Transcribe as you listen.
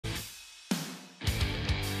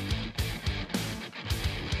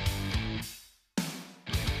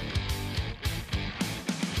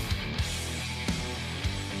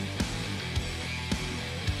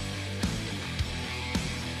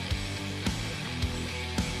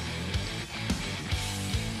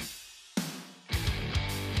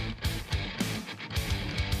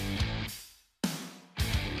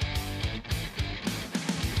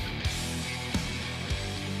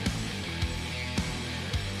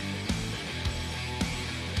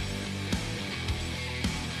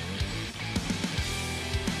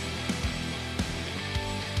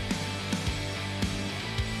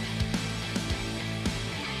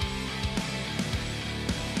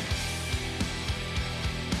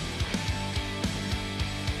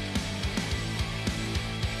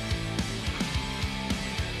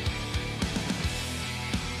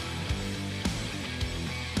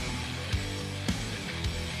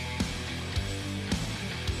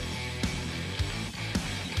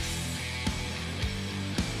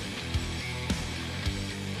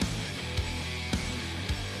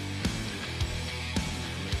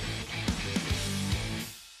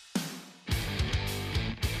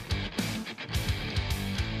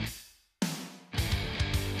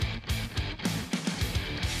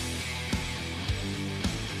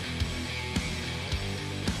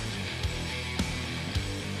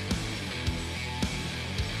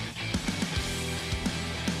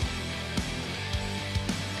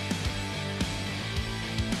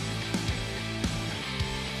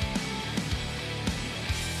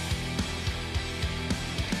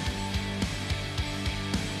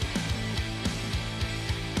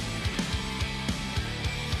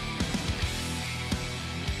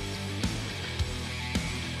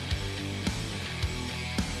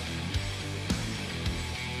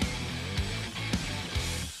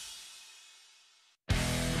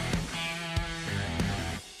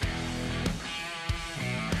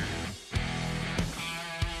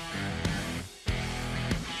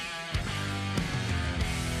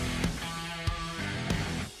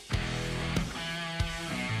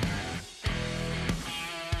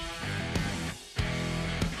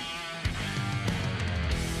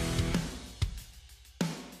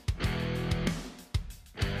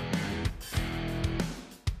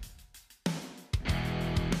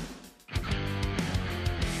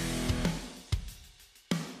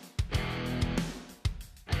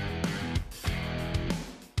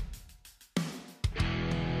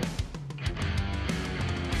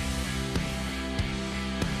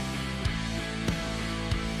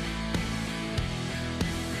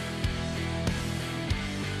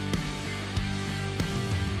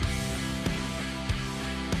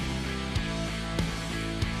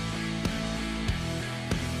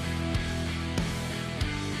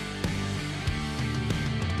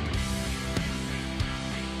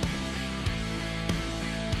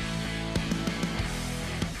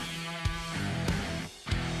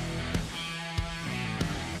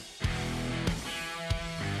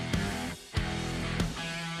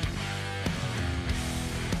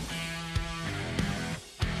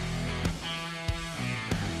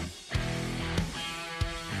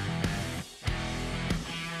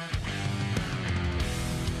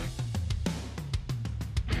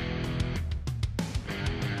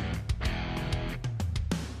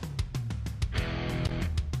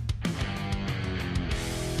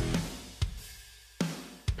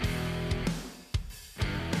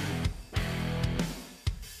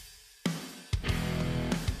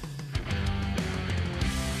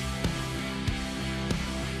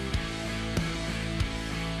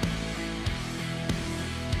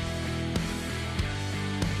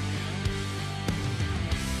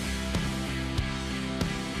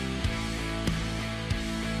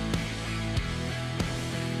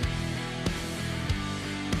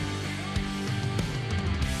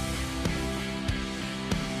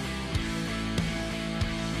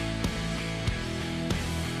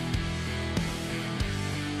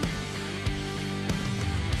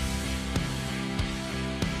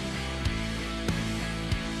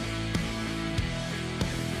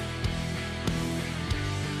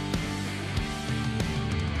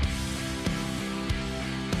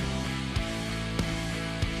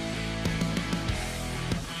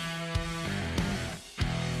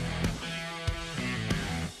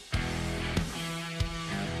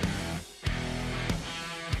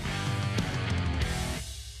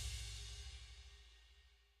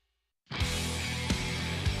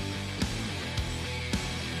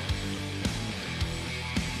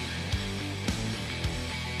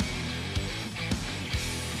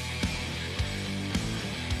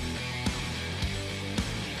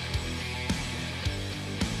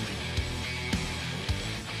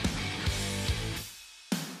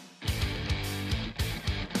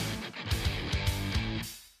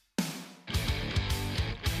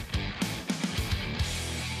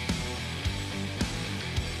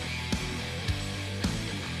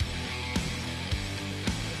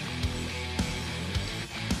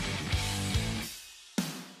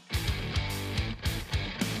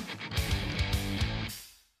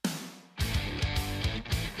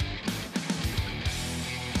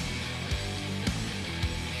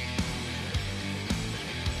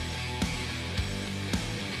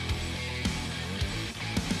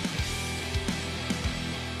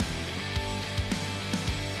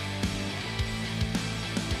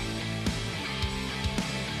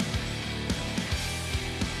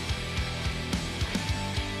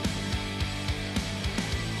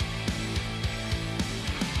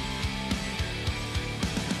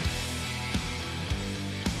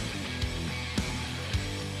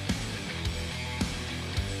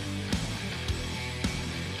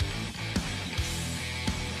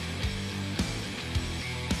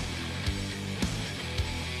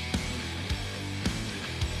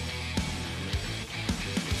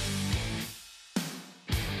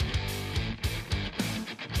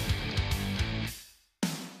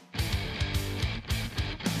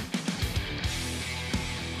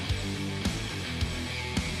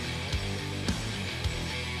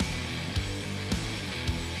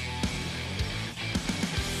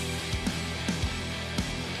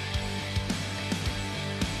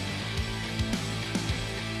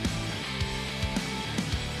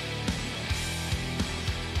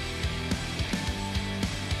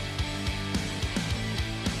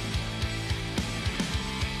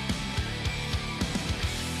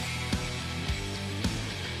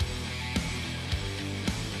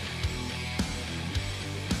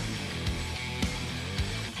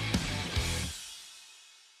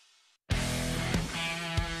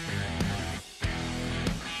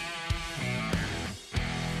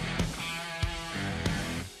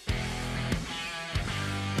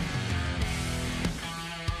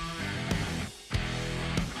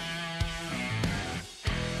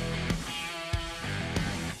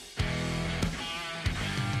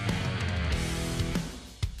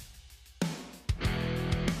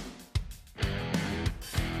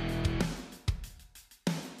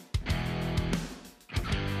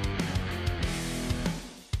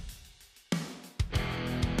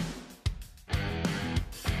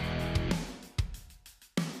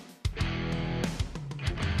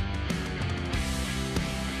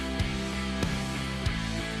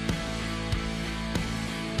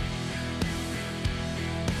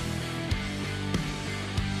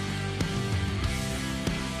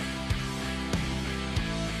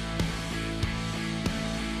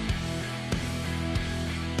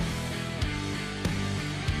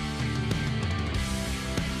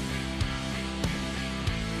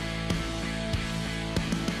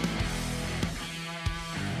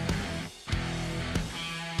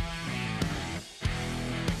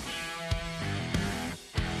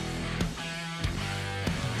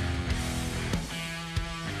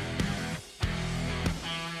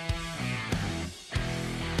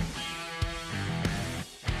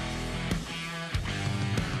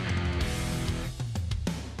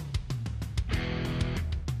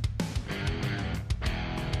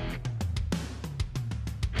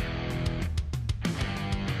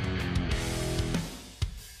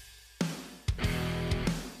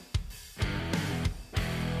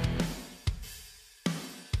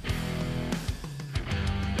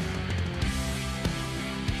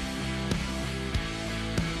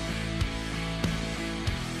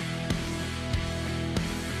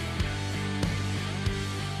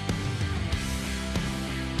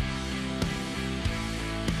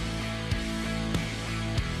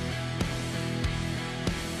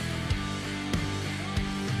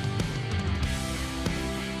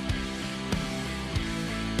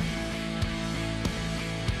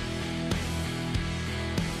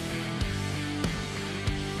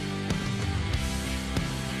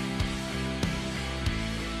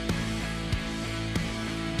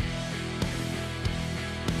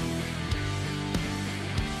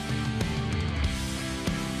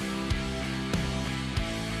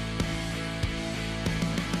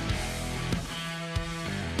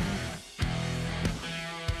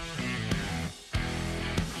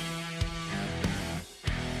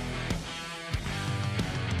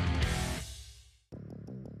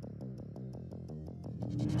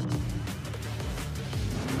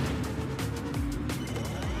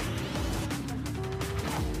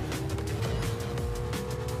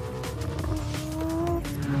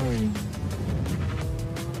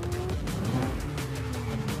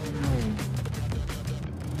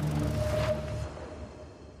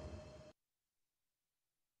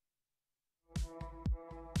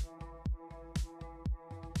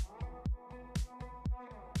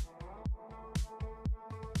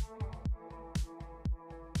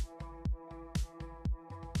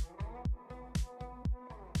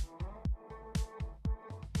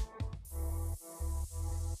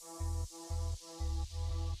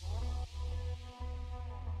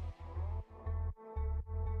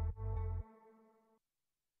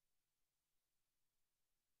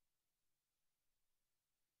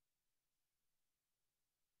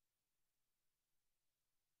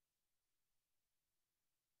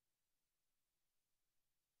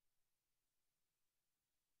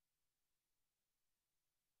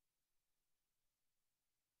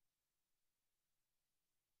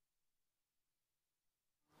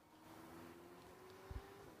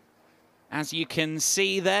As you can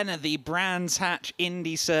see then, the Brands Hatch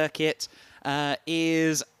Indy Circuit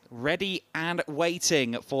is ready and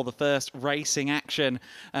waiting for the first racing action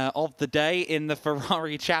of the day in the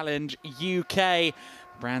Ferrari Challenge UK.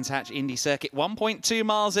 Brands Hatch Indy Circuit, 1.2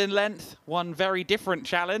 miles in length, one very different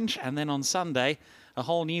challenge, and then on Sunday, a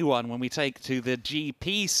whole new one when we take to the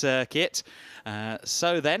GP circuit.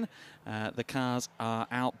 So then, the cars are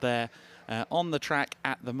out there on the track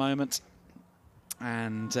at the moment,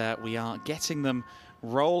 and we are getting them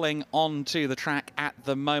rolling onto the track at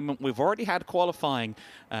the moment. We've already had qualifying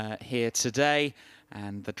here today,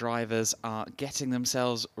 and the drivers are getting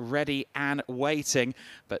themselves ready and waiting.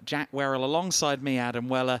 But Jack Werrell alongside me, Adam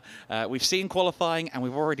Weller, we've seen qualifying and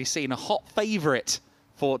we've already seen a hot favourite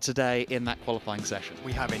for today in that qualifying session.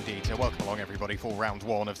 We have indeed. Welcome along everybody for round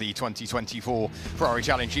one of the 2024 Ferrari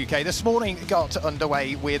Challenge UK. This morning got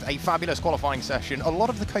underway with a fabulous qualifying session. A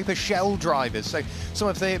lot of the Coppa Shell drivers, so some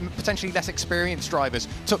of the potentially less experienced drivers,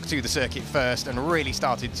 took to the circuit first and really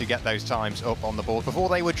started to get those times up on the board before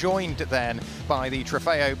they were joined then by the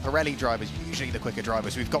Trofeo Pirelli drivers, usually the quicker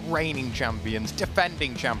drivers. We've got reigning champions,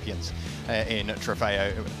 defending champions in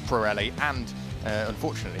Trofeo Pirelli, and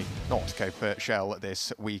unfortunately, not Coppa Shell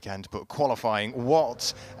this weekend, but qualifying.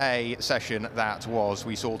 What a session that was.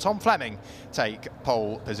 We saw Tom Fleming take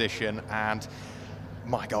pole position, and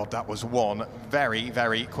my God, that was one very,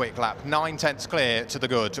 very quick lap. 9/10 clear to the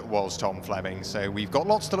good was Tom Fleming. So we've got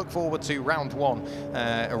lots to look forward to. Round one,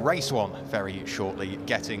 race one, very shortly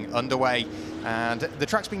getting underway. And the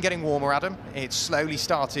track's been getting warmer, Adam. It's slowly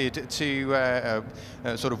started to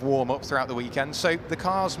sort of warm up throughout the weekend. So the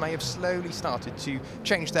cars may have slowly started to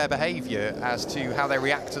change their behaviour as to how they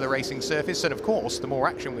react to the racing surface. And of course, the more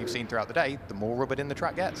action we've seen throughout the day, the more rubbered in the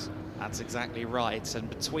track gets. That's exactly right. And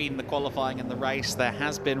between the qualifying and the race, there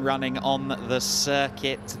has been running on the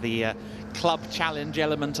circuit, the club challenge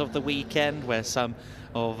element of the weekend, where some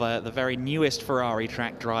of the very newest Ferrari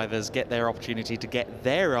track drivers get their opportunity to get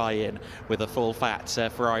their eye in with a full-fat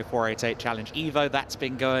Ferrari 488 Challenge Evo. That's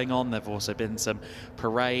been going on. There have also been some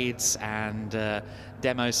parades and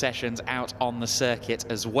demo sessions out on the circuit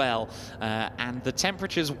as well, and the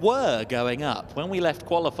temperatures were going up. When we left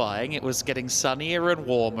qualifying, it was getting sunnier and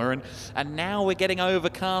warmer, and now we're getting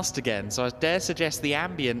overcast again. So I dare suggest the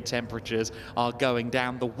ambient temperatures are going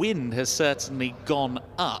down. The wind has certainly gone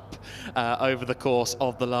up over the course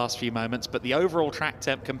of the last few moments, but the overall track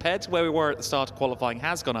temp compared to where we were at the start of qualifying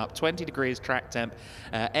has gone up. 20 degrees track temp.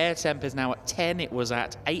 Air temp is now at 10. It was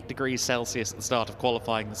at 8 degrees Celsius at the start of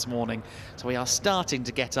qualifying this morning. So we are starting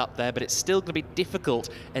to get up there, but it's still going to be difficult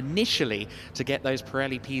initially to get those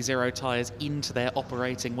Pirelli P0 tyres into their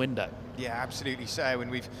operating window. Yeah, absolutely so,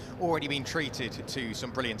 and we've already been treated to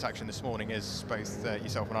some brilliant action this morning, as both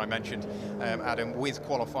yourself and I mentioned, Adam, with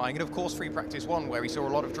qualifying, and of course free practice one, where we saw a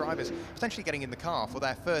lot of drivers potentially getting in the car for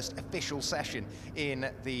their first official session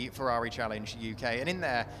in the Ferrari Challenge UK, and in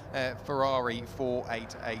their Ferrari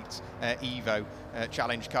 488 Evo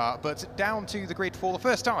challenge car, but down to the grid for the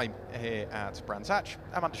first time here at Brands Hatch,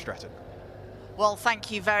 Amanda Stretton. Well, thank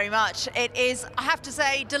you very much. It is, I have to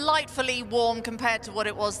say, delightfully warm compared to what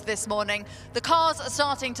it was this morning. The cars are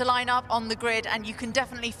starting to line up on the grid, and you can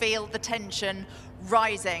definitely feel the tension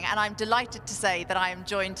rising. And I'm delighted to say that I am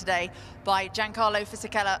joined today by Giancarlo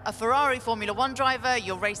Fisichella, a Ferrari Formula One driver.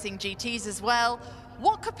 You're racing GTs as well.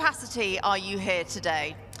 What capacity are you here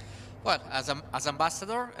today? Well, as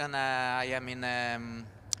ambassador, and I am in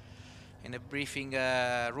a briefing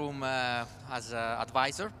room as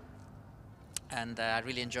advisor. And I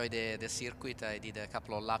really enjoyed the circuit. I did a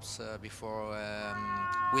couple of laps before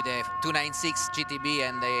with a 296 GTB,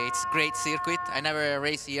 and it's a great circuit. I never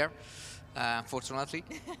race here, unfortunately,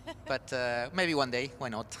 but maybe one day, why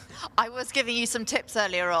not? I was giving you some tips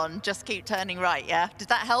earlier on, just keep turning right, yeah? Did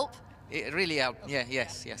that help? It really helped, yeah,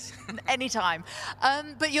 yes. Anytime.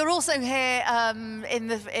 But you're also here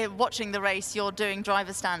watching the race, you're doing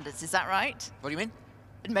driver standards, is that right? What do you mean?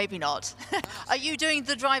 Maybe not. Are you doing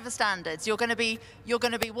the driver standards? You're going to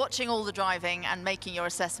be watching all the driving and making your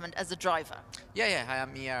assessment as a driver. Yeah. I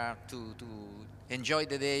am here to enjoy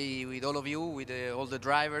the day with all of you, with all the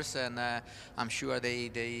drivers, and I'm sure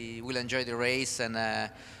they will enjoy the race, and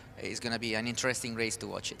it's going to be an interesting race to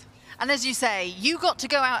watch it. And as you say, you got to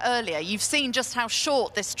go out earlier. You've seen just how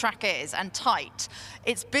short this track is and tight.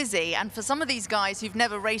 It's busy, and for some of these guys who've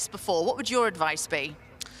never raced before, what would your advice be?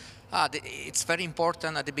 It's very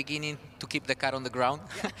important at the beginning to keep the car on the ground,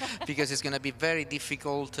 because it's going to be very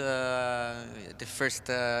difficult for the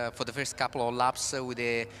first couple of laps with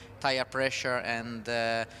the tire pressure, and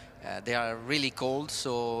they are really cold,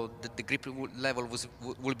 so the grip level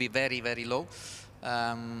will be very, very low.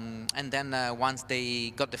 And then once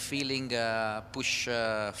they got the feeling, push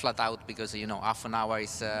flat out, because you know half an hour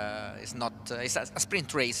is not it's a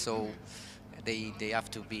sprint race, so they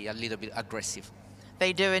have to be a little bit aggressive.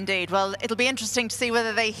 They do indeed. Well, it'll be interesting to see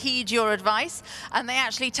whether they heed your advice and they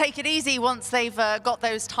actually take it easy once they've got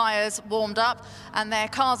those tyres warmed up and their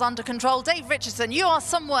car's under control. Dave Richardson, you are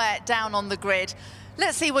somewhere down on the grid.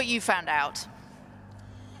 Let's see what you found out.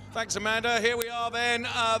 Thanks, Amanda. Here we are then,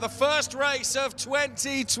 the first race of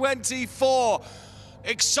 2024.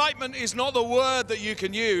 Excitement is not the word that you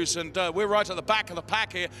can use, and we're right at the back of the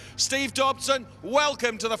pack here. Steve Dobson,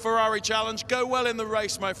 welcome to the Ferrari Challenge. Go well in the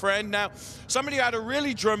race, my friend. Now, somebody who had a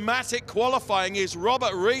really dramatic qualifying is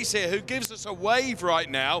Robert Rees here, who gives us a wave right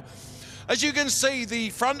now. As you can see, the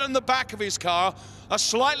front and the back of his car are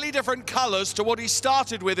slightly different colours to what he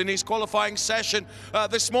started with in his qualifying session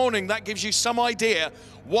this morning. That gives you some idea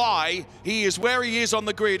why he is where he is on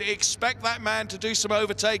the grid. Expect that man to do some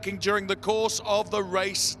overtaking during the course of the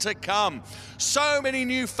race to come. So many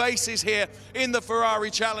new faces here in the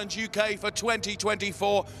Ferrari Challenge UK for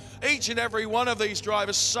 2024. Each and every one of these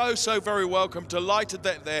drivers so very welcome. Delighted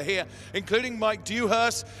that they're here, including Mike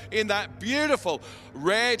Dewhurst in that beautiful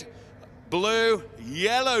red, blue,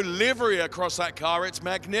 yellow livery across that car. It's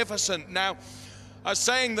magnificent. Now, I was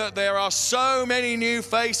saying that there are so many new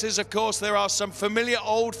faces. Of course, there are some familiar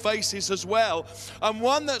old faces as well. And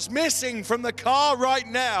one that's missing from the car right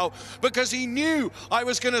now, because he knew I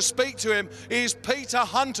was going to speak to him, is Peter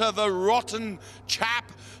Hunter, the rotten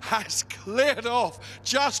chap, has cleared off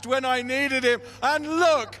just when I needed him. And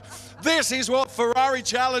look, this is what Ferrari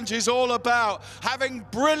Challenge is all about, having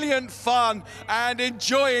brilliant fun and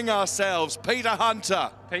enjoying ourselves. Peter Hunter.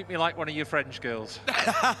 Paint me like one of your French girls.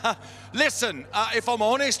 Listen, if I'm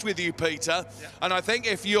honest with you, Peter, and I think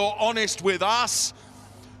if you're honest with us,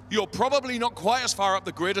 you're probably not quite as far up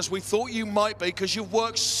the grid as we thought you might be, because you've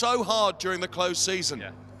worked so hard during the closed season.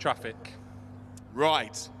 Yeah, traffic.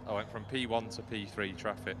 Right. I went from P1 to P3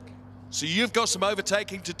 traffic. So you've got some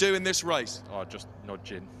overtaking to do in this race. Oh, just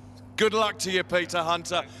nudging. Good luck to you, Peter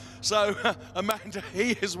Hunter. So, Amanda,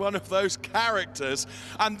 he is one of those characters.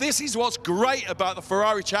 And this is what's great about the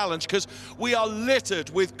Ferrari Challenge, because we are littered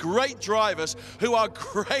with great drivers who are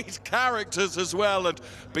great characters as well. And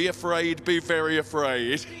be afraid, be very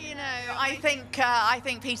afraid. You know, I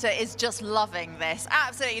think Peter is just loving this,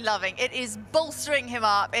 absolutely loving. It is bolstering him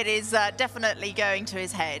up. It is definitely going to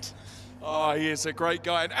his head. Oh, he is a great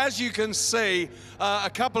guy. And as you can see,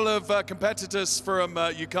 a couple of competitors from,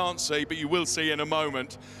 you can't see, but you will see in a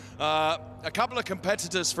moment, a couple of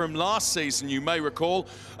competitors from last season, you may recall,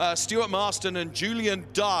 Stuart Marston and Julian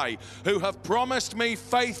Dye, who have promised me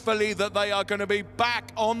faithfully that they are going to be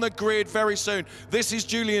back on the grid very soon. This is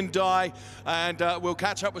Julian Dye, and we'll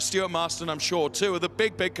catch up with Stuart Marston, I'm sure. Two of the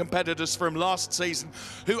big competitors from last season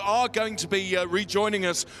who are going to be rejoining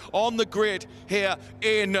us on the grid here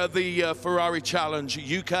in the Ferrari Challenge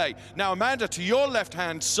UK. Now, Amanda, to your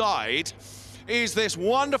left-hand side is this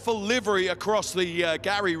wonderful livery across the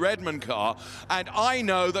Gary Redmond car, and I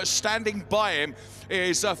know that standing by him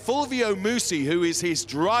is Fulvio Musi, who is his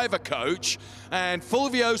driver coach, and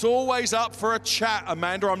Fulvio's always up for a chat,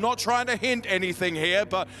 Amanda. I'm not trying to hint anything here,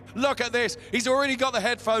 but look at this. He's already got the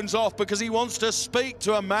headphones off because he wants to speak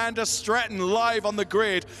to Amanda Stratton live on the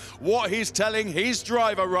grid, what he's telling his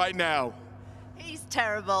driver right now. He's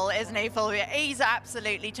terrible, isn't he, Fulvio? He's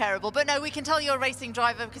absolutely terrible. But no, we can tell you're a racing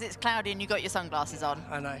driver because it's cloudy and you've got your sunglasses on.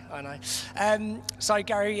 I know. So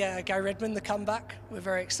Gary Redmond, the comeback. We're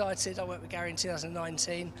very excited. I worked with Gary in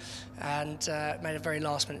 2019 and made a very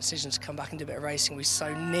last-minute decision to come back and do a bit of racing. We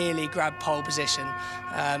so nearly grabbed pole position.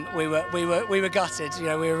 We were gutted. You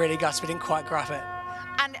know, we were really gutted. We didn't quite grab it.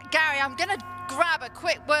 And Gary, I'm going to grab a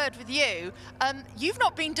quick word with you. You've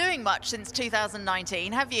not been doing much since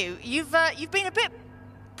 2019, have you? You've been a bit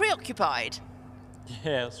preoccupied.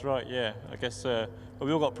 Yeah, that's right. Yeah, I guess well,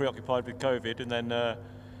 we all got preoccupied with COVID, and then I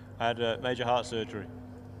had major heart surgery.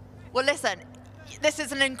 Well, listen, this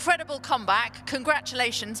is an incredible comeback.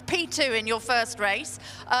 Congratulations, P2 in your first race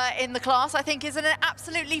in the class. I think is an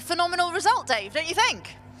absolutely phenomenal result, Dave. Don't you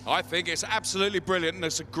think? I think it's absolutely brilliant, and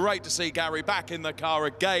it's great to see Gary back in the car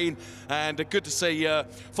again, and good to see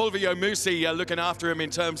Fulvio Musi looking after him in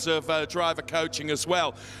terms of driver coaching as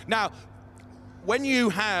well. Now, when you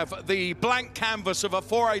have the blank canvas of a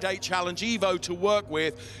 488 Challenge Evo to work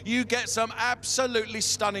with, you get some absolutely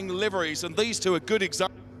stunning liveries, and these two are good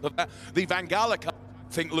examples of that. The Van Gala car,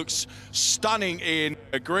 I think, looks stunning in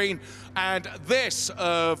green, and this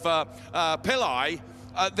of Pirelli,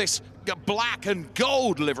 this black and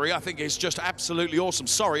gold livery, I think is just absolutely awesome.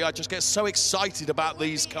 Sorry, I just get so excited about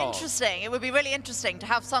these cars. Interesting. It would be really interesting to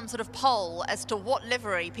have some sort of poll as to what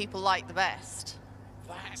livery people like the best.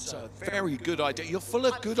 That's a very good idea. You're full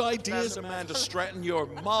of good ideas, Amanda Stretton. You're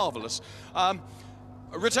marvellous.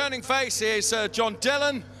 Returning face is John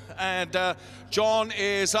Dillon, and John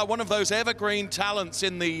is one of those evergreen talents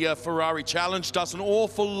in the Ferrari Challenge, does an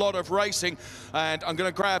awful lot of racing, and I'm going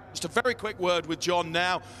to grab just a very quick word with John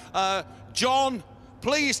now. John,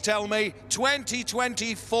 please tell me,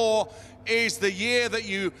 2024 is the year that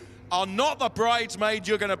you are not the bridesmaid,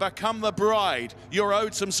 you're going to become the bride. You're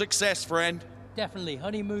owed some success, friend. Definitely.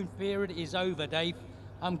 Honeymoon period is over, Dave.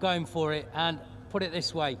 I'm going for it, and put it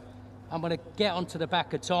this way, I'm going to get onto the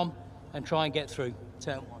back of Tom and try and get through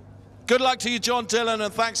turn 1. Good luck to you, John Dillon,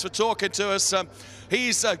 and thanks for talking to us.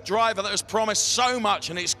 He's a driver that has promised so much,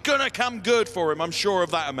 and it's going to come good for him. I'm sure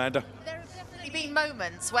of that, Amanda. There have definitely been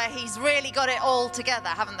moments where he's really got it all together,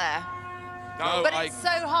 haven't there? No, but it's so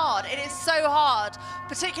hard. It is so hard,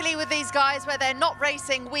 particularly with these guys where they're not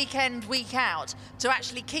racing week in, week out, to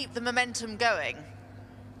actually keep the momentum going.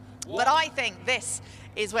 But I think this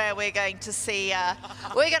is where we're going to see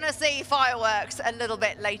fireworks a little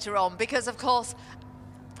bit later on, because of course,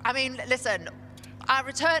 I mean, listen, our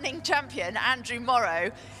returning champion, Andrew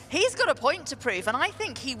Morrow, he's got a point to prove, and I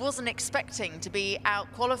think he wasn't expecting to be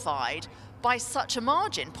out-qualified by such a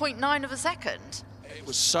margin, 0.9 of a second. It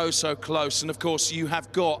was so close, and of course you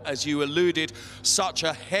have got, as you alluded, such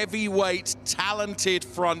a heavyweight, talented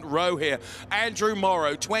front row here. Andrew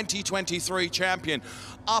Morrow, 2023 champion,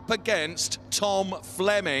 up against Tom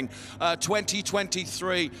Fleming,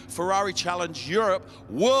 2023 Ferrari Challenge Europe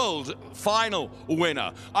World Final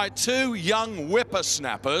winner. Two young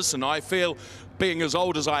whippersnappers, and I feel, being as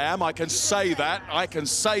old as I am, I can say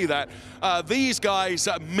that. These guys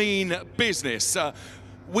mean business.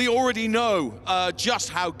 We already know just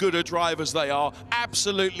how good of drivers they are,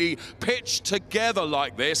 absolutely pitched together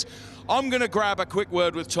like this. I'm going to grab a quick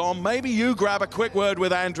word with Tom. Maybe you grab a quick word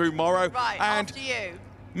with Andrew Morrow. Right, and after you.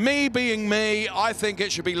 Me being me, I think it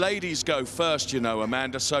should be ladies go first, you know,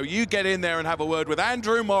 Amanda. So you get in there and have a word with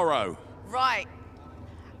Andrew Morrow. Right.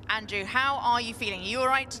 Andrew, how are you feeling? Are you all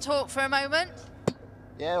right to talk for a moment?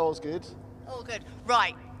 Yeah, all's good. All good.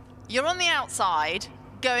 Right. You're on the outside,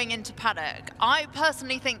 going into paddock. I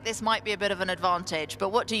personally think this might be a bit of an advantage,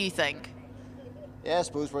 but what do you think? Yeah, I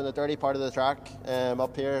suppose we're in the dirty part of the track.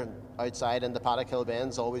 Up here, outside in the paddock hill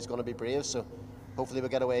bend's always going to be brave, so hopefully we'll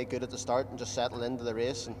get away good at the start and just settle into the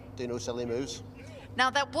race and do no silly moves. Now,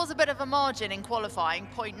 that was a bit of a margin in qualifying,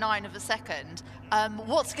 0.9 of a second.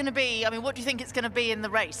 What's going to be, I mean, what do you think it's going to be in the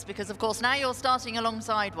race? Because, of course, now you're starting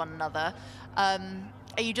alongside one another.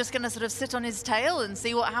 Are you just going to sort of sit on his tail and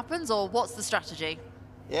see what happens, or what's the strategy?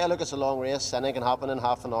 Yeah, look, it's a long race. Anything can happen in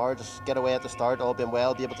half an hour. Just get away at the start, all being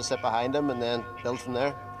well, be able to sit behind him, and then build from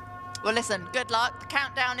there. Well, listen, good luck. The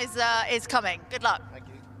countdown is coming. Good luck. Thank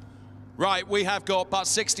you. Right, we have got but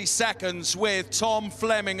 60 seconds with Tom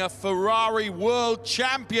Fleming, a Ferrari world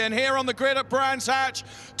champion, here on the grid at Brands Hatch.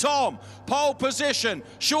 Tom, pole position.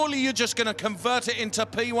 Surely you're just going to convert it into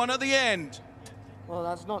P1 at the end. Well,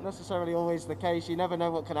 that's not necessarily always the case. You never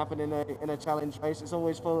know what can happen in a challenge race. It's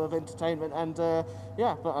always full of entertainment, and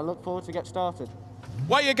yeah, but I look forward to get started.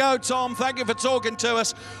 Way you go, Tom. Thank you for talking to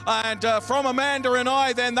us. And from Amanda and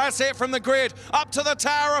I, then, that's it from the grid. Up to the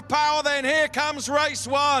Tower of Power, then. Here comes race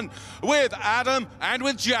 1 with Adam and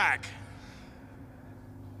with Jack.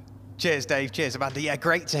 Cheers, Dave. Cheers, Amanda. Yeah,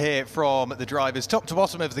 great to hear from the drivers, top to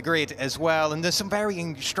bottom of the grid as well. And there's some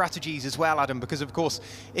varying strategies as well, Adam, because, of course,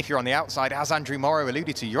 if you're on the outside, as Andrew Morrow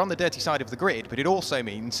alluded to, you're on the dirty side of the grid. But it also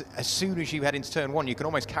means as soon as you head into turn 1, you can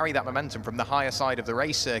almost carry that momentum from the higher side of the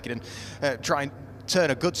race circuit and try and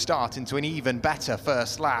turn a good start into an even better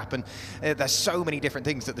first lap. And there's so many different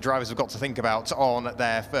things that the drivers have got to think about on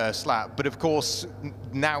their first lap. But of course,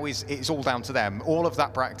 now it's all down to them. All of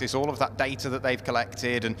that practice, all of that data that they've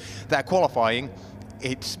collected, and their qualifying,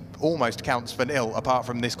 it almost counts for nil apart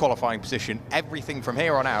from this qualifying position. Everything from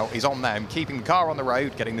here on out is on them, keeping the car on the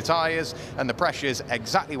road, getting the tyres and the pressures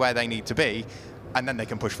exactly where they need to be, and then they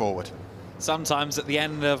can push forward. Sometimes at the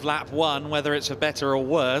end of lap 1, whether it's for better or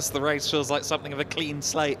worse, the race feels like something of a clean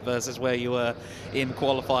slate versus where you were in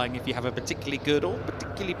qualifying if you have a particularly good or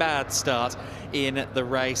particularly bad start in the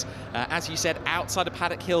race. As you said, outside of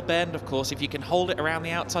Paddock Hill Bend, of course, if you can hold it around the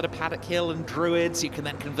outside of Paddock Hill and Druids, you can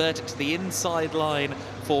then convert it to the inside line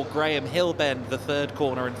for Graham Hill Bend, the third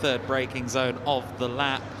corner and third braking zone of the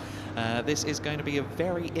lap. This is going to be a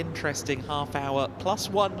very interesting half hour plus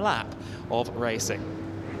 1 lap of racing.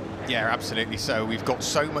 Yeah, absolutely so. We've got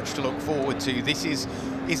so much to look forward to. This is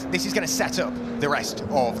this is going to set up the rest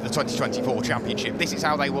of the 2024 championship. This is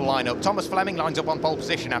how they will line up. Thomas Fleming lines up on pole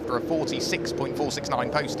position after a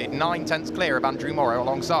 46.469 posted, 9/10 clear of Andrew Morrow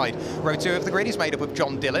alongside. Row 2 of the grid is made up of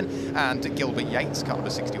John Dillon and Gilbert Yates, car number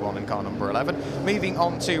 61 and car number 11. Moving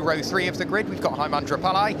on to row 3 of the grid, we've got Hymandra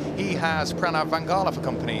Pillai. He has Pranav Vangala for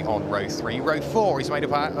company on row 3. Row 4 is made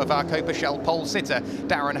up of our Coppa Shell pole sitter,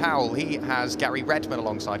 Darren Howell. He has Gary Redman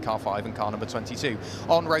alongside car 5 and car number 22.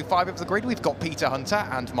 On row 5 of the grid, we've got Peter Hunter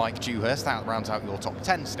and Mike Dewhurst. That rounds out your top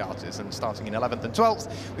 10 starters. And starting in 11th and 12th,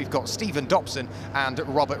 we've got Stephen Dobson and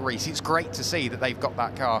Robert Rees. It's great to see that they've got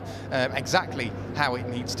that car exactly how it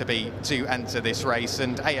needs to be to enter this race.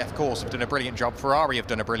 And AF Corse have done a brilliant job. Ferrari have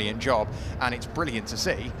done a brilliant job. And it's brilliant to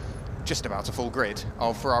see just about a full grid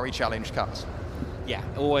of Ferrari Challenge cars. Yeah,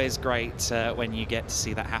 always great when you get to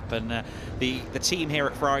see that happen. The team here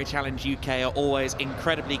at Ferrari Challenge UK are always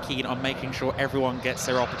incredibly keen on making sure everyone gets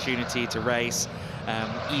their opportunity to race,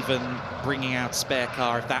 even bringing out a spare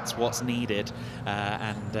car if that's what's needed.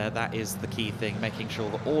 And that is the key thing, making sure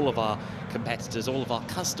that all of our competitors, all of our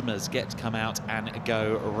customers get to come out and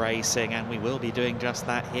go racing. And we will be doing just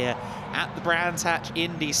that here at the Brands Hatch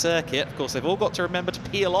Indy Circuit. Of course, they've all got to remember to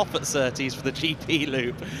peel off at Surtees for the GP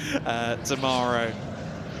loop tomorrow.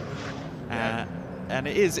 And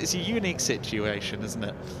it's a unique situation, isn't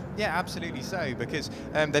it? Yeah, absolutely so, because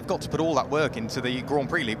they've got to put all that work into the Grand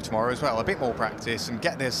Prix loop tomorrow as well, a bit more practice and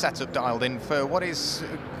get their setup dialed in for what is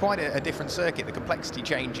quite a different circuit. The complexity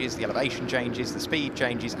changes, the elevation changes, the speed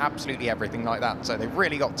changes, absolutely everything like that. So they've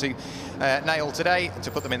really got to nail today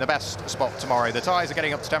to put them in the best spot tomorrow. The tyres are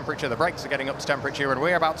getting up to temperature, the brakes are getting up to temperature, and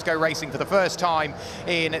we're about to go racing for the first time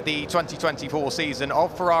in the 2024 season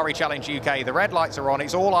of Ferrari Challenge UK. The red lights are on.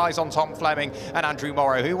 It's all eyes on Tom Fleming and Andrew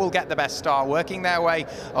Morrow, who will get the best start, working their way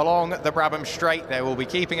along the Brabham Straight. They will be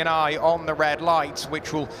keeping an eye on the red lights,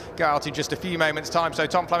 which will go out in just a few moments' time. So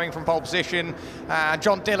Tom Fleming from pole position.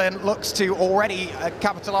 John Dillon looks to already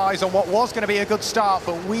capitalise on what was going to be a good start,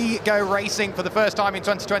 but we go racing for the first time in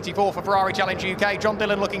 2024 for Ferrari Challenge UK. John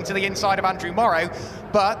Dillon looking to the inside of Andrew Morrow,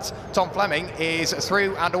 but Tom Fleming is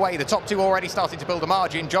through and away. The top two already starting to build a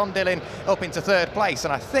margin. John Dillon up into third place,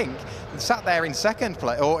 and I think sat there in second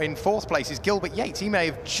place, or in fourth place, is Gilbert Yates. He may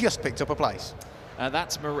have just picked up a place.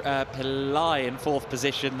 That's Pillai in fourth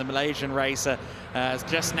position. The Malaysian racer has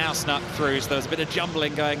just now snuck through, so there was a bit of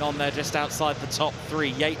jumbling going on there just outside the top 3.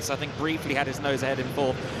 Yates, I think, briefly had his nose ahead in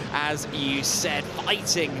fourth. As you said,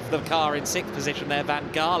 fighting the car in sixth position there.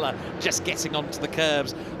 Vangala just getting onto the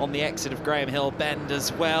curbs on the exit of Graham Hill Bend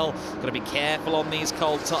as well. Got to be careful on these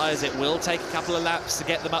cold tyres. It will take a couple of laps to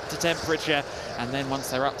get them up to temperature, and then once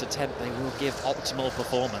they're up to temp, they will give optimal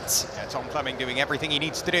performance. Yeah, Tom Fleming doing everything he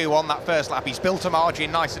needs to do on that first lap. He's built a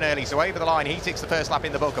margin nice and early, so over the line he ticks the first lap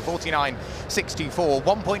in the book, a 49.624.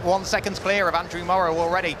 1.1 seconds clear of Andrew Morrow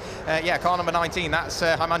already. Yeah, car number 19, that's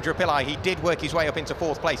Hymandra Pillai. He did work his way up into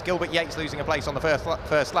fourth place. Gilbert Yates losing a place on the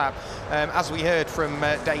first lap. As we heard from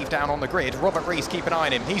Dave down on the grid, Robert Rees, keep an eye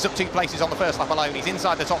on him. He's up 2 places on the first lap alone. He's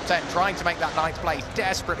inside the top 10, trying to make that 9th place,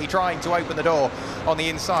 desperately trying to open the door on the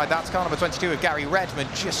inside. That's car number 22 of Gary Redman,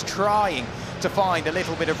 just trying to find a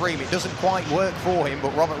little bit of room. It doesn't quite work for him, but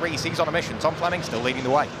Robert Rees, he's on a mission. Tom Fleming still leading the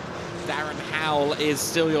way. Darren Howell is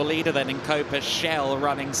still your leader then in Coppa Shell,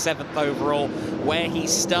 running 7th overall, where he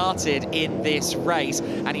started in this race,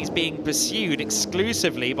 and he's being pursued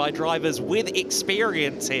exclusively by drivers with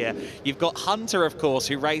experience here. You've got Hunter, of course,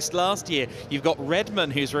 who raced last year. You've got Redman,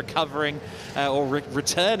 who's recovering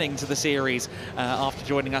returning to the series after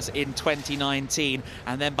joining us in 2019,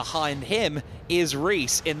 and then behind him is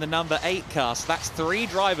Rees in the number 8 car. So that's 3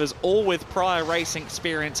 drivers, all with prior racing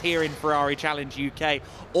experience here in Ferrari Challenge UK,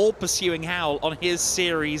 all pursuing Howell on his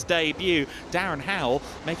series debut. Darren Howell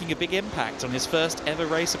making a big impact on his first ever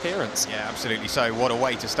race appearance. Yeah, absolutely so. What a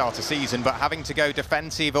way to start a season, but having to go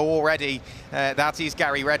defensive already. That is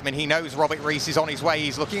Gary Redman. He knows Robert Rees is on his way.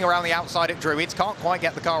 He's looking around the outside at Druids. Can't quite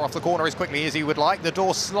get the car off the corner as quickly as he would like. The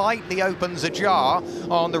door slightly opens ajar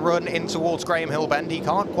on the run in towards Graham Hill Bend. He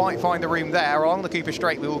can't quite find the room there. On the Cooper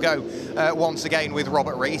Straight we will go once again with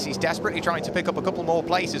Robert Rees. He's desperately trying to pick up a couple more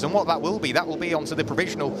places, and what that will be onto the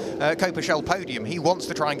provisional Coppa Shell podium. He wants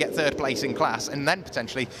to try and get 3rd place in class and then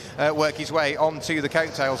potentially work his way onto the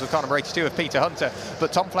coattails of car number 82 of Peter Hunter.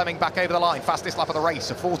 But Tom Fleming back over the line, fastest lap of the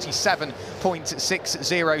race, a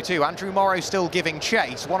 47.602. Andrew Morrow still giving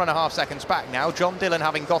chase, 1.5 seconds back now. John Dillon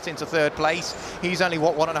having got into 3rd place. He's only,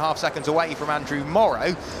 1.5 seconds away from Andrew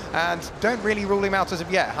Morrow, and don't really rule him out as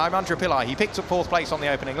of yet. Hymandra Pillai, he picked up 4th place on the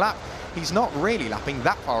opening lap. He's not really lapping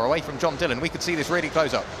that far away from John Dillon. We could see this really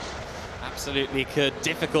close up. Absolutely could.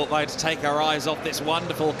 Difficult, though, to take our eyes off this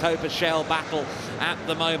wonderful Coppa Shell battle at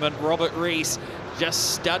the moment. Robert Rees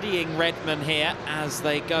just studying Redman here as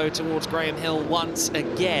they go towards Graham Hill once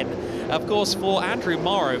again. Of course, for Andrew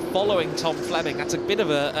Morrow, following Tom Fleming, that's a bit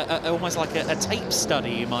of almost like a tape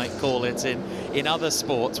study, you might call it, in other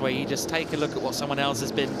sports, where you just take a look at what someone else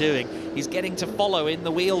has been doing. He's getting to follow in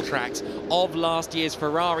the wheel tracks of last year's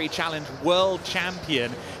Ferrari Challenge World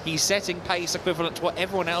Champion. He's setting pace equivalent to what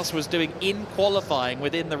everyone else was doing in qualifying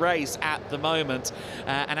within the race at the moment.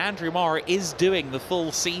 And Andrew Morrow is doing the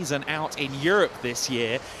full season out in Europe this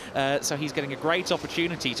year. So he's getting a great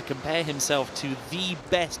opportunity to compare himself to the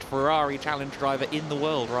best Ferrari Challenge driver in the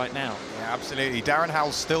world right now. Yeah, absolutely. Darren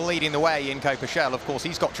Howell's still leading the way in Coppa Shell. Of course,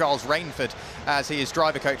 he's got Charles Rainford as his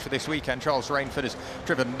driver coach for this weekend. Charles Rainford has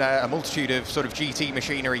driven a multitude of sort of GT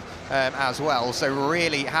machinery as well, so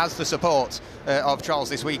really has the support of Charles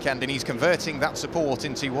this weekend, and he's converting that support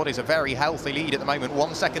into what is a very healthy lead at the moment.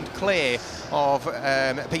 1 second clear of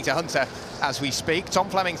Peter Hunter as we speak. Tom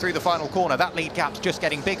Fleming through the final corner. That lead gap's just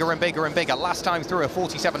getting bigger and bigger and bigger. Last time through a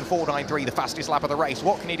 47.493, the fastest lap of the race.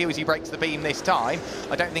 What can he do as he breaks the beam this time?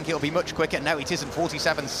 I don't think it'll be much quicker. No, it isn't.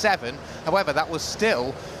 47.7. However, that was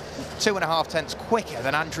still 2.5 tenths quicker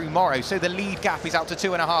than Andrew Morrow, so the lead gap is out to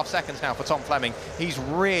 2.5 seconds now for Tom Fleming. He's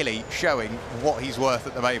really showing what he's worth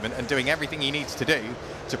at the moment and doing everything he needs to do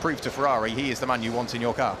to prove to Ferrari he is the man you want in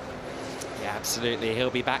your car. Yeah, absolutely. He'll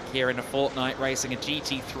be back here in a fortnight racing a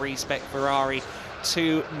GT3 spec Ferrari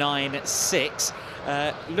 296.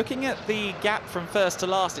 Looking at the gap from first to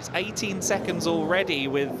last, it's 18 seconds already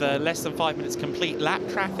with less than 5 minutes complete. Lap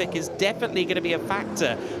traffic is definitely going to be a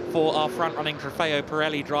factor for our front-running Trofeo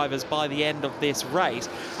Pirelli drivers by the end of this race.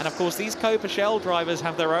 And of course, these Coppa Shell drivers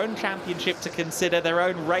have their own championship to consider, their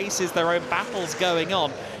own races, their own battles going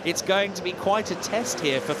on. It's going to be quite a test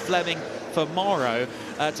here for Fleming, for Morrow,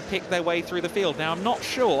 to pick their way through the field. Now, I'm not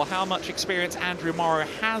sure how much experience Andrew Morrow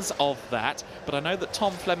has of that, but I know that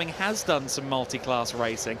Tom Fleming has done some multi-class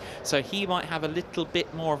racing, so he might have a little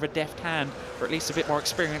bit more of a deft hand, or at least a bit more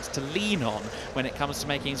experience to lean on when it comes to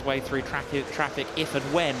making his way through traffic if and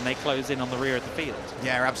when they close in on the rear of the field.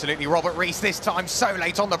 Yeah, absolutely. Robert Rees this time so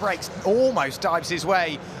late on the brakes, almost dives his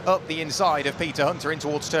way up the inside of Peter Hunter in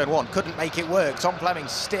towards turn 1. Couldn't make it work. Tom Fleming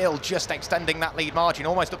still just extending that lead margin,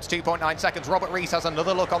 almost up to 2.9 seconds. Robert Rees has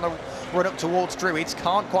another look on the run up towards Druids.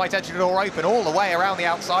 Can't quite edge the door open all the way around the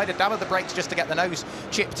outside. A dab of the brakes just to get the nose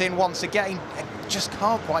chipped in once again. Just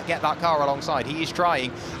can't quite get that car alongside. He is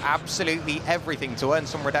trying absolutely everything to earn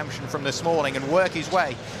some redemption from this morning and work his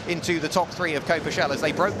way into the top 3 of Coppa Shell as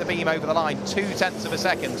they broke the beam over the line. 2 tenths of a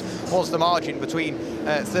second was the margin between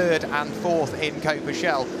 3rd and 4th in Coppa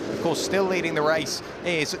Shell. Of course, still leading the race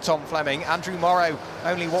is Tom Fleming. Andrew Morrow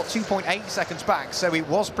only, 2.8 seconds back, so it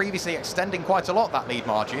was previously extending quite a lot, that lead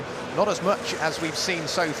margin. Not as much as we've seen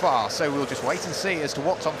so far, so we'll just wait and see as to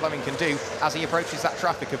what Tom Fleming can do as he approaches that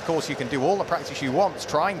traffic. Of course, you can do all the practice you want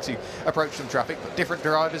trying to approach some traffic, but different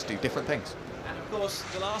drivers do different things. Of course,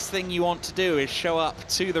 the last thing you want to do is show up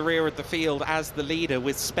to the rear of the field as the leader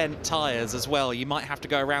with spent tyres as well. You might have to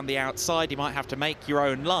go around the outside, you might have to make your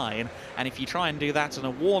own line, and if you try and do that on a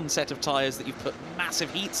worn set of tyres that you've put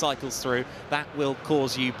massive heat cycles through, that will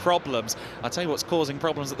cause you problems. I'll tell you what's causing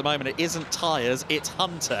problems at the moment. It isn't tyres, it's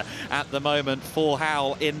Hunter at the moment for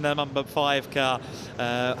Howell in the number 5 car.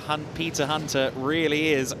 Peter Hunter really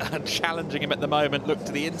is challenging him at the moment. Look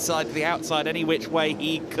to the inside, to the outside, any which way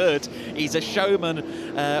he could. He's a showman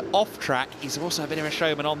off track. He's also a bit of a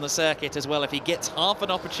showman on the circuit as well. If he gets half an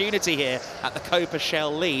opportunity here at the Coppa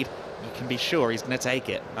Shell lead, you can be sure he's going to take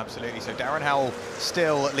it. Absolutely. So Darren Howell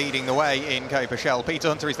still leading the way in Coppa Shell. Peter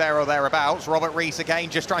Hunter is there or thereabouts. Robert Rees again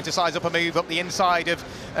just trying to size up a move up the inside of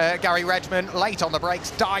Gary Redman. Late on the brakes,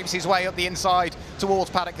 dives his way up the inside towards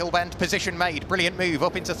Paddock Hill Bend. Position made. Brilliant move.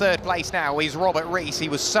 Up into 3rd place now is Robert Rees. He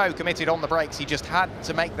was so committed on the brakes. He just had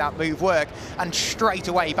to make that move work, and straight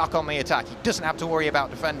away back on the attack. He doesn't have to worry about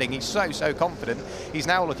defending. He's so confident. He's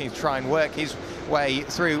now looking to try and work his way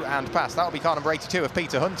through and past. That'll be car number 82 of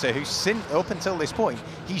Peter Hunter, who's up until this point,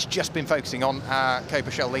 he's just been focusing on Coppa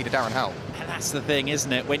Shell leader Darren Howell. And that's the thing,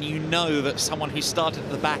 isn't it? When you know that someone who started at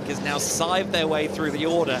the back has now scythed their way through the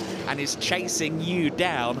order and is chasing you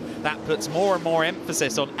down, that puts more and more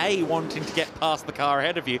emphasis on A, wanting to get past the car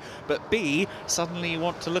ahead of you, but B, suddenly you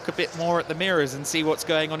want to look a bit more at the mirrors and see what's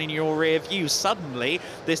going on in your rear view. Suddenly,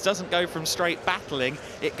 this doesn't go from straight battling,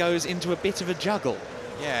 it goes into a bit of a juggle.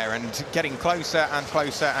 Yeah, and getting closer and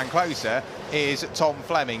closer and closer is Tom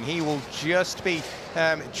Fleming. He will just be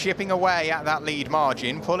chipping away at that lead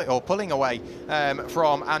margin, pulling away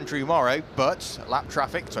from Andrew Morrow, but lap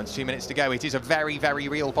traffic, 22 minutes to go. It is a very, very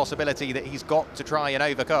real possibility that he's got to try and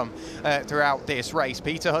overcome throughout this race.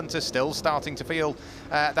 Peter Hunter still starting to feel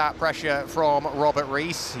that pressure from Robert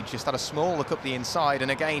Rees. He just had a small look up the inside,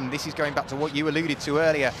 and again, this is going back to what you alluded to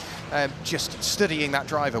earlier, just studying that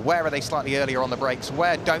driver. Where are they slightly earlier on the brakes?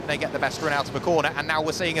 Where don't they get the best run out of a corner? And now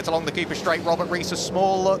we're seeing it along the Cooper Straight. Robert Rees, a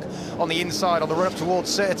small look on the inside on the run up towards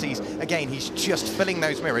Surtees. Again, he's just filling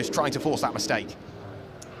those mirrors, trying to force that mistake.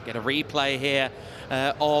 Get a replay here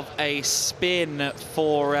of a spin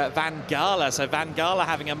for Van Gala. So Van Gala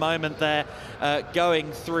having a moment there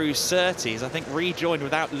going through Surtees. I think rejoined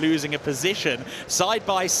without losing a position. Side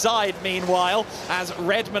by side, meanwhile, as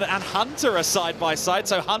Redmond and Hunter are side by side.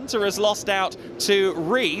 So Hunter has lost out to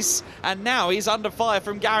Rees, and now he's under fire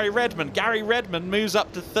from Gary Redmond. Gary Redmond moves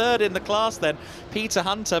up to third in the class then. Peter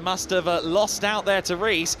Hunter must have lost out there to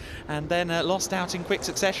Rees, and then lost out in quick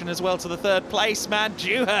succession as well to the third place man.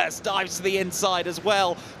 Dewhurst dives to the inside as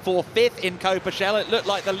well for fifth in Coppa Shell. It looked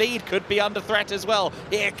like the lead could be under threat as well.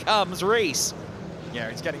 Here comes Rees. Yeah,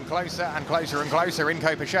 it's getting closer and closer and closer in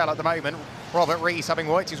Coppa Shell at the moment. Robert Rees having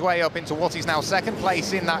worked his way up into what is now second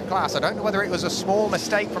place in that class. I don't know whether it was a small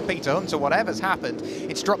mistake from Peter Hunter, whatever's happened.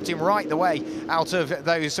 It's dropped him right the way out of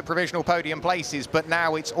those provisional podium places, but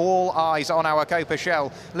now it's all eyes on our Coppa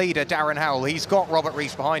Shell leader, Darren Howell. He's got Robert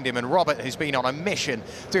Rees behind him, and Robert has been on a mission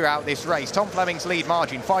throughout this race. Tom Fleming's lead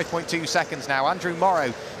margin, 5.2 seconds now. Andrew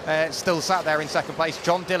Morrow still sat there in second place.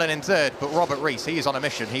 John Dillon in third, but Robert Rees, he is on a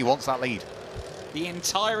mission. He wants that lead. The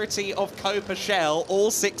entirety of Coppa Shell,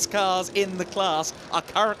 all 6 cars in the class, are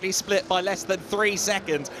currently split by less than 3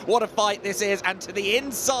 seconds. What a fight this is, and to the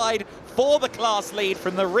inside for the class lead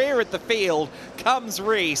from the rear of the field comes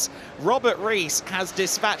Rees. Robert Rees has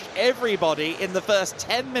dispatched everybody in the first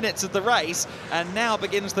 10 minutes of the race, and now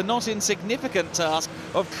begins the not insignificant task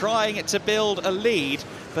of trying to build a lead.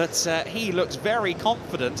 But he looks very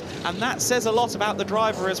confident, and that says a lot about the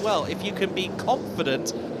driver as well. If you can be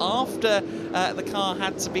confident after the car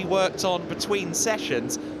had to be worked on between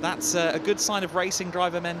sessions, that's a good sign of racing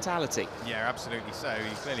driver mentality. Yeah, absolutely so.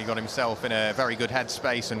 He's clearly got himself in a very good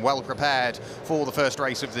headspace and well prepared for the first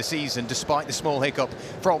race of the season, despite the small hiccup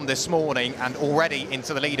from this morning, and already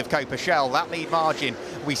into the lead of Coppa Shell. That lead margin,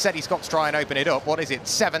 we said he's got to try and open it up. What is it?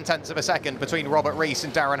 7/10 of a second between Robert Rees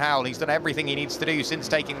and Darren Howell. He's done everything he needs to do since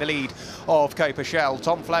taking the lead of Coppa Shell.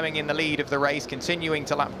 Tom Fleming in the lead of the race, continuing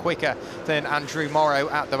to lap quicker than Andrew Morrow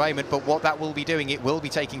at the moment, but what that will be doing, it will be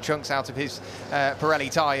taking chunks out of his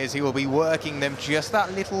Pirelli tyres. He will be working them just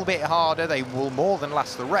that little bit harder. They will more than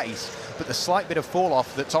last the race, but the slight bit of fall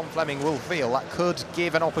off that Tom Fleming will feel, that could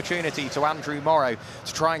give an opportunity to Andrew Morrow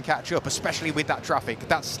to try and catch up, especially with that traffic.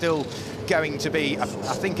 That's still going to be, I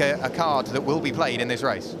think, a card that will be played in this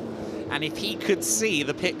race. And if he could see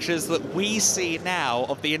the pictures that we see now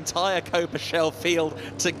of the entire Coppa Shell field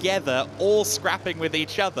together, all scrapping with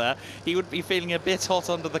each other, he would be feeling a bit hot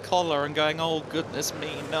under the collar and going, oh, goodness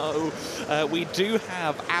me, no. We do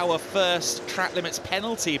have our first track limits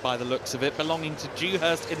penalty, by the looks of it, belonging to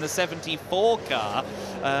Dewhurst in the 74 car.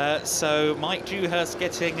 So Mike Dewhurst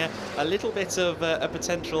getting a little bit of a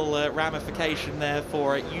potential ramification there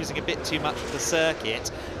for using a bit too much of the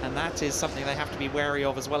circuit. And that is something they have to be wary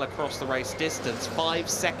of as well across the race distance.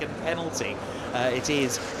 5-second penalty it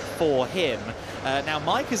is for him. Now,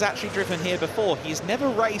 Mike has actually driven here before. He's never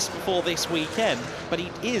raced before this weekend, but he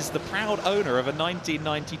is the proud owner of a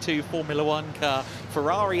 1992 Formula One car,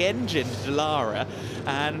 Ferrari engined Dallara,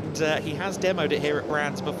 and he has demoed it here at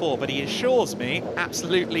Brands before, but he assures me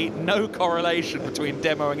absolutely no correlation between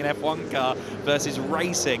demoing an F1 car versus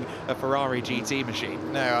racing a Ferrari GT machine.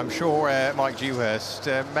 No, I'm sure Mike Dewhurst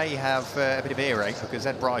may have a bit of earache, because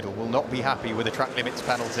Ed Bridle will not be happy with a track limits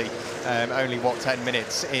penalty. Only, what, 10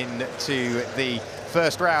 minutes into the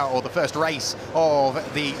first round, or the first race of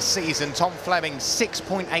the season. Tom Fleming,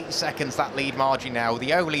 6.8 seconds, that lead margin now.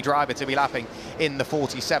 The only driver to be lapping in the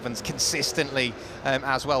 47s consistently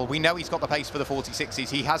as well. We know he's got the pace for the 46s.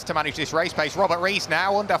 He has to manage this race pace. Robert Rees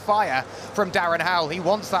now under fire from Darren Howell. He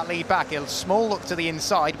wants that lead back. A small look to the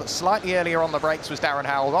inside, but slightly earlier on the brakes was Darren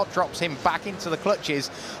Howell. That drops him back into the clutches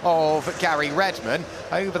of Gary Redmond.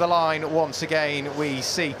 Over the line once again, we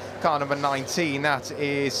see car number 19. That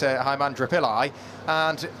is Hymandra Pillai.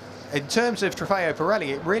 And in terms of Trofeo Pirelli,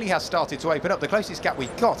 it really has started to open up. The closest gap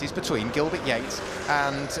we've got is between Gilbert Yates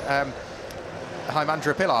and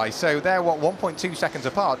Hymandra Pillai. So they're, what, 1.2 seconds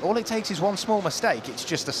apart. All it takes is one small mistake. It's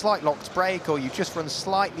just a slight locked brake, or you just run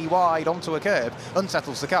slightly wide onto a curb,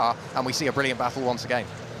 unsettles the car, and we see a brilliant battle once again.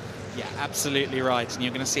 Yeah, absolutely right, and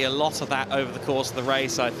you're going to see a lot of that over the course of the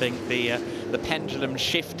race. I think the pendulum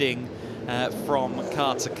shifting from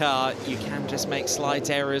car to car. You can just make slight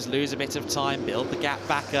errors, lose a bit of time, build the gap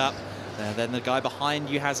back up. Then the guy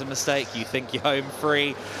behind you has a mistake, you think you're home free,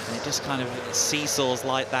 and it just kind of seesaws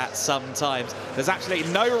like that sometimes. There's actually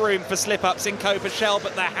no room for slip-ups in Coppa Shell,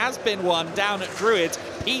 but there has been one down at Druids.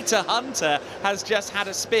 Peter Hunter has just had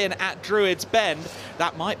a spin at Druids Bend.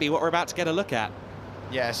 That might be what we're about to get a look at.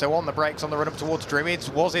 Yeah, so on the brakes on the run-up towards Druids.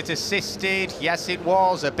 Was it assisted? Yes, it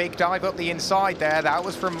was. A big dive up the inside there. That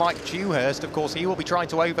was from Mike Dewhurst. Of course, he will be trying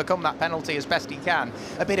to overcome that penalty as best he can.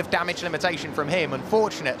 A bit of damage limitation from him.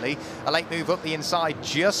 Unfortunately, a late move up the inside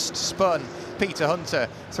just spun Peter Hunter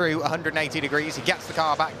through 180 degrees. He gets the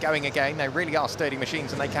car back going again. They really are sturdy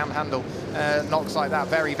machines, and they can handle knocks like that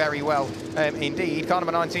very, very well indeed. Car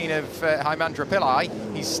number 19 of Hymandra Pillai.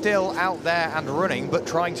 He's still out there and running, but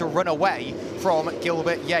trying to run away from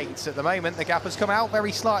Gilbert Yates. At the moment, the gap has come out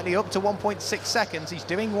very slightly up to 1.6 seconds. He's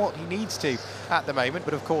doing what he needs to at the moment,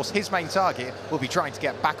 but of course his main target will be trying to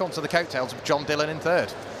get back onto the coattails of John Dillon in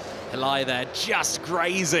third. Pillai there just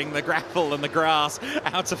grazing the gravel and the grass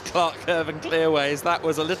out of Clark Curve and Clearways. That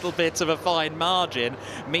was a little bit of a fine margin.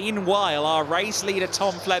 Meanwhile, our race leader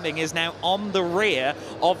Tom Fleming is now on the rear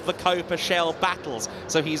of the Coppa Shell battles.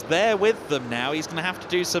 So he's there with them now. He's going to have to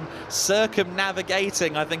do some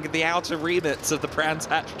circumnavigating, I think, in the outer remits of the Brands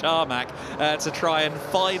Hatch tarmac to try and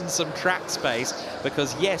find some track space.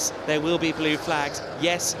 Because yes, there will be blue flags.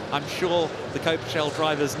 Yes, I'm sure the Coppa Shell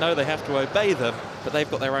drivers know they have to obey them, but they've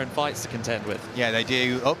got their own fights to contend with. Yeah, they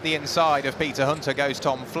do. Up the inside of Peter Hunter goes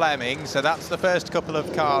Tom Fleming, so that's the first couple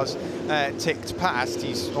of cars ticked past.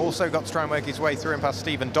 He's also got to try and work his way through and past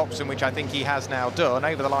Stephen Dobson, which I think he has now done.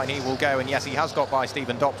 Over the line he will go, and yes, he has got by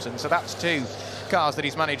Stephen Dobson, so that's two cars that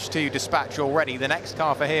he's managed to dispatch already. The next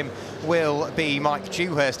car for him will be Mike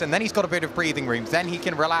Dewhurst, and then he's got a bit of breathing room. Then he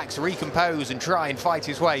can relax, recompose, and try and fight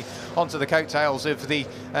his way onto the coattails of the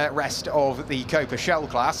rest of the Coppa Shell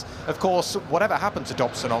class. Of course, whatever happened to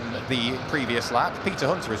Dobson on the previous lap, Peter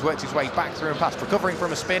Hunter has worked his way back through and past, recovering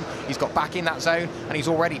from a spin. He's got back in that zone, and he's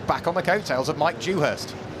already back on the coattails of Mike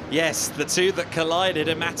Dewhurst. Yes, the two that collided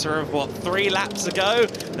a matter of, what, 3 laps ago?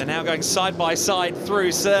 They're now going side by side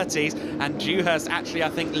through Surtees, and Dewhurst actually, I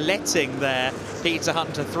think, letting their Peter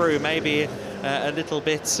Hunter through. Maybe a little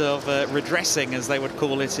bit of redressing, as they would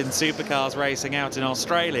call it in supercars racing out in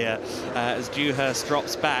Australia, as Dewhurst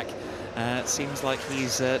drops back. It seems like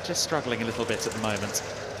he's just struggling a little bit at the moment.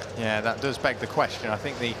 Yeah, that does beg the question. I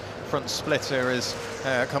think the front splitter has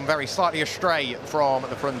come very slightly astray from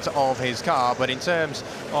the front of his car, but in terms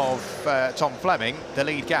of Tom Fleming, the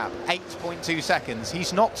lead gap, 8.2 seconds.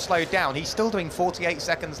 He's not slowed down. He's still doing 48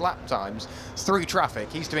 seconds lap times through traffic.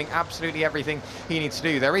 He's doing absolutely everything he needs to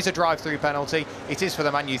do. There is a drive-through penalty. It is for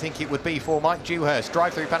the man you think it would be for, Mike Dewhurst.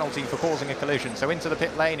 Drive-through penalty for causing a collision. So into the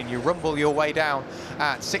pit lane, and you rumble your way down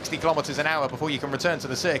at 60 kilometres an hour before you can return to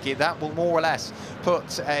the circuit. That will more or less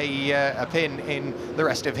put a pin in the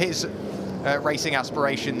rest of his racing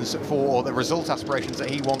aspirations or the result aspirations that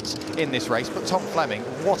he wants in this race. But Tom Fleming,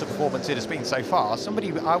 what a performance it has been so far.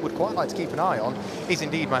 Somebody I would quite like to keep an eye on is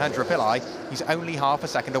indeed Mahendra Pillai. He's only half a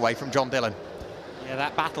second away from John Dillon. Yeah,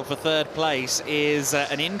 that battle for third place is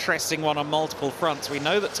an interesting one on multiple fronts. We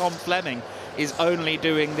know that Tom Fleming is only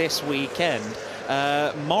doing this weekend.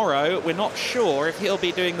 Morrow, we're not sure if he'll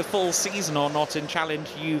be doing the full season or not in Challenge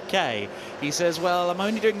UK. He says, well, I'm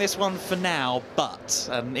only doing this one for now, but,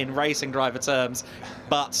 in racing driver terms,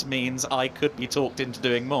 but means I could be talked into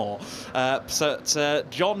doing more. So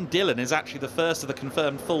John Dillon is actually the first of the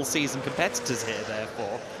confirmed full season competitors here,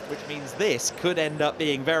 therefore, which means this could end up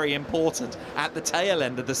being very important at the tail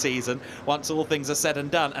end of the season once all things are said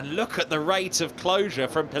and done. And look at the rate of closure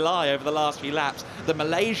from Pillai over the last few laps. The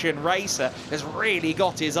Malaysian racer has really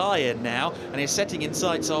got his eye in now and is setting his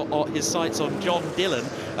sights on John Dillon,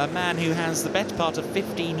 a man who has the better part of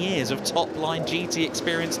 15 years of top-line GT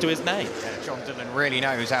experience to his name. Yeah, John Dillon really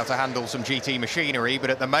knows how to handle some GT machinery, but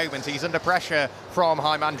at the moment he's under pressure from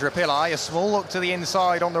Hymandra Pillai. A small look to the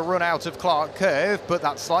inside on the run out of Clark Curve, but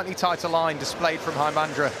that slightly tighter line displayed from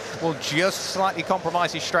Hymandra will just slightly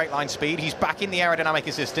compromise his straight line speed. He's back in the aerodynamic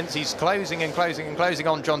assistance. He's closing and closing and closing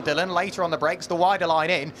on John Dillon. Later on the brakes, the wider line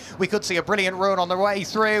in. We could see a brilliant run on the way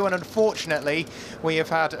through, and unfortunately we have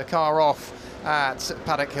had a car off at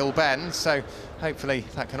Paddock Hill Bend, so hopefully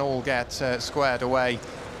that can all get squared away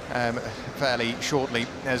fairly shortly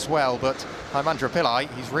as well. But Hymandra Pillai,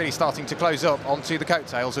 he's really starting to close up onto the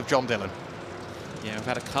coattails of John Dillon. Yeah, we've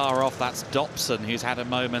had a car off. That's Dobson, who's had a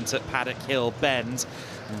moment at Paddock Hill Bend.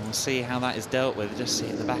 And we'll see how that is dealt with. Just see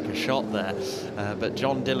at the back a shot there. But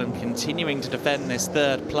John Dillon continuing to defend this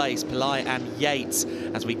third place. Pillai and Yates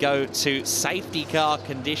as we go to safety car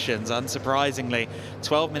conditions. Unsurprisingly,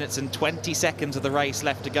 12 minutes and 20 seconds of the race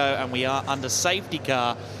left to go, and we are under safety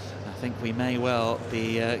car. I think we may well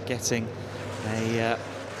be getting a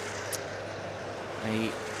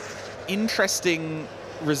interesting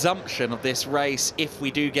resumption of this race if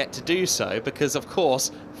we do get to do so, because of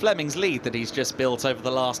course Fleming's lead that he's just built over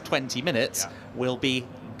the last 20 minutes will be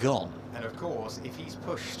gone. And of course, if he's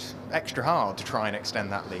pushed extra hard to try and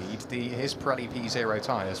extend that lead, his Pirelli P0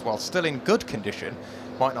 tyres, while still in good condition,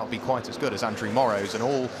 might not be quite as good as Andrew Morrow's, and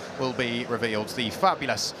all will be revealed. The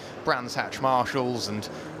fabulous Brands Hatch marshals and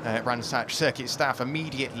Brands Hatch circuit staff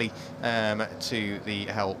immediately to the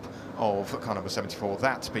help of car number 74,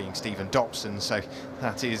 that being Stephen Dobson, so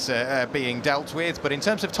that is being dealt with. But in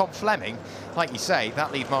terms of Tom Fleming, like you say,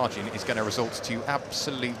 that lead margin is going to result to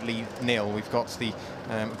absolutely nil. We've got the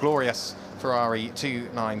glorious Ferrari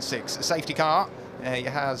 296 safety car. They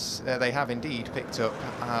have indeed picked up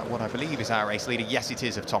what I believe is our race leader. Yes, it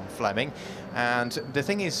is of Tom Fleming. And the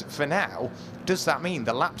thing is, for now, does that mean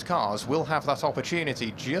the lapped cars will have that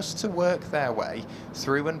opportunity just to work their way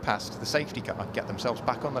through and past the safety car, get themselves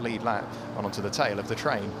back on the lead lap and onto the tail of the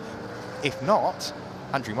train? If not,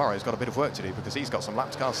 Andrew Morrow's got a bit of work to do, because he's got some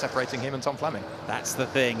lapped cars separating him and Tom Fleming. That's the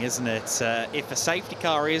thing, isn't it? If a safety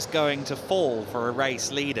car is going to fall for a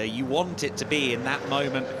race leader, you want it to be in that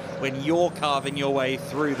moment when you're carving your way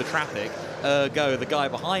through the traffic. Ergo, the guy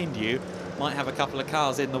behind you might have a couple of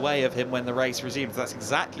cars in the way of him when the race resumes. That's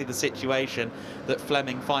exactly the situation that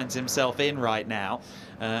Fleming finds himself in right now.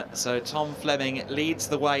 So Tom Fleming leads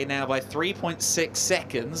the way now by 3.6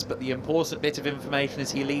 seconds, but the important bit of information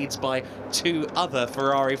is he leads by 2 other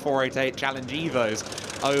Ferrari 488 Challenge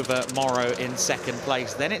Evos over Morrow in second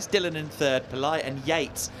place. Then it's Dillon in third, Pillai and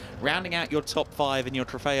Yates rounding out your top 5 in your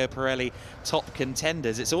Trofeo Pirelli top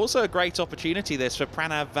contenders. It's also a great opportunity, this, for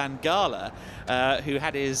Pranav Van Gala, who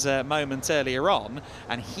had his moment earlier on,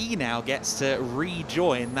 and he now gets to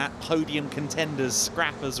rejoin that podium contenders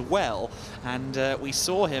scrap as well. And we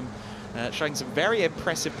saw him showing some very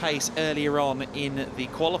impressive pace earlier on in the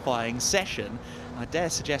qualifying session. I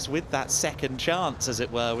dare suggest with that second chance, as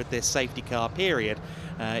it were, with this safety car period,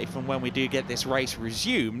 if and when we do get this race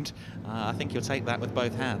resumed, I think he'll take that with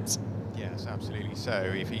both hands. Yes, absolutely so.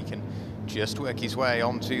 If he can just work his way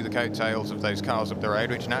onto the coattails of those cars up the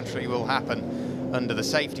road, which naturally will happen under the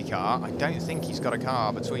safety car. I don't think he's got a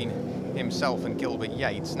car between himself and Gilbert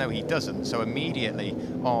Yates. No, he doesn't. So immediately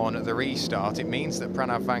on the restart, it means that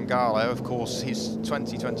Pranav Van Gala, of course, his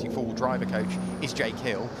 2024 driver coach is Jake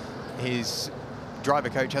Hill. His driver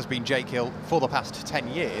coach has been Jake Hill for the past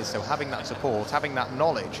 10 years, so having that support, having that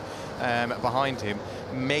knowledge behind him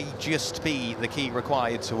may just be the key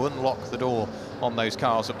required to unlock the door on those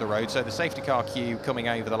cars up the road. So the safety car queue coming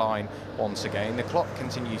over the line once again. The clock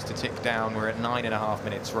continues to tick down. We're at 9.5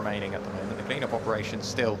 minutes remaining at the moment. The clean-up operation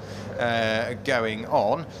still going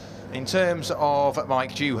on. In terms of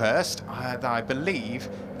Mike Dewhurst, I believe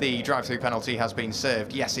the drive-through penalty has been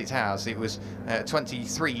served. Yes, it has. It was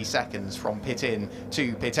 23 seconds from pit in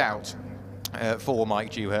to pit out for Mike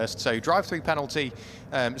Dewhurst. So drive-through penalty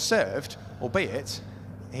served, albeit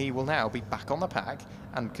he will now be back on the pack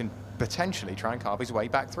and can potentially try and carve his way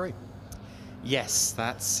back through. Yes,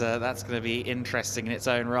 that's going to be interesting in its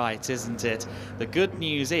own right, isn't it? The good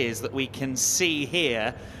news is that we can see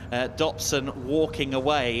here Dobson walking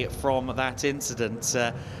away from that incident.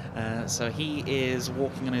 So he is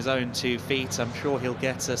walking on his own 2 feet. I'm sure he'll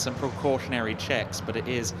get some precautionary checks, but it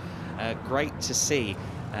is great to see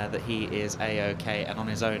that he is A-OK and on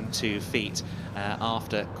his own 2 feet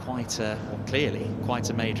after clearly quite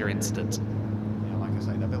a major incident.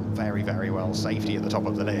 They're built very, very well. Safety at the top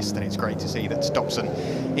of the list, and it's great to see that Dobson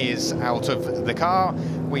is out of the car.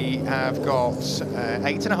 We have got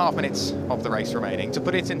 8.5 minutes of the race remaining. To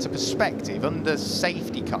put it into perspective, under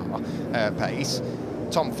safety car pace,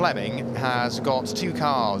 Tom Fleming has got 2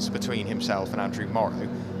 cars between himself and Andrew Morrow.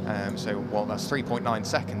 So, well, that's 3.9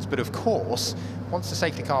 seconds. But of course, once the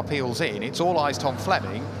safety car peels in, it's all eyes Tom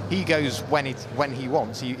Fleming. He goes when he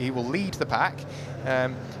wants. He will lead the pack.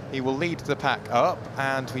 He will lead the pack up,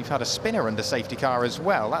 and we've had a spinner under safety car as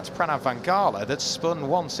well. That's Pranav Van Gala that's spun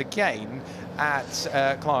once again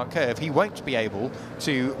at Clark Curve. He won't be able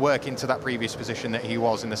to work into that previous position that he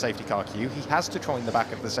was in the safety car queue. He has to join the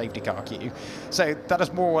back of the safety car queue. So that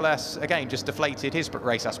has more or less, again, just deflated his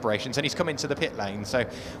race aspirations, and he's come into the pit lane. So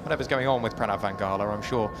whatever's going on with Pranav Van Gala, I'm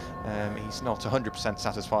sure he's not 100%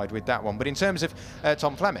 satisfied with that one. But in terms of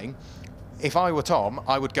Tom Fleming, if I were Tom,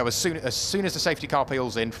 I would go as soon as the safety car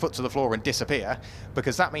peels in, foot to the floor and disappear,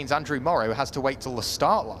 because that means Andrew Morrow has to wait till the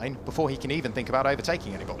start line before he can even think about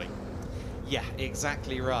overtaking anybody. Yeah,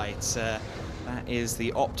 exactly right. That is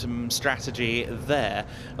the optimum strategy there.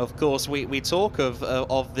 Of course, we talk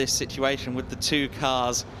of this situation with the two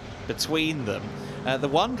cars between them. The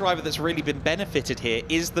one driver that's really been benefited here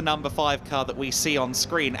is the number 5 car that we see on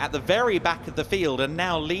screen at the very back of the field, and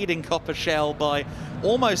now leading Coppa Shell by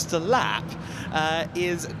almost a lap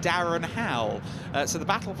is Darren Howell. So the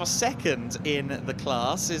battle for second in the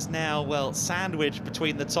class is now, well, sandwiched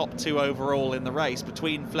between the top 2 overall in the race,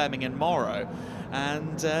 between Fleming and Morrow.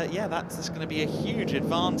 And yeah, that's going to be a huge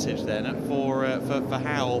advantage then for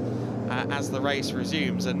Howell as the race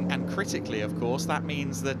resumes. And critically, of course, that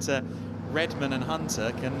means that Redman and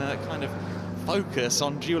Hunter can kind of focus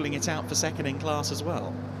on duelling it out for second in class as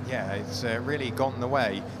well. Yeah, it's really gone the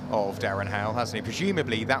way of Darren Howell, hasn't he?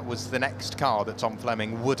 Presumably that was the next car that Tom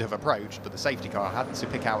Fleming would have approached, but the safety car had to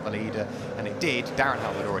pick out the leader, and it did. Darren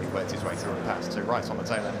Howell had already worked his way through and passed, so right on the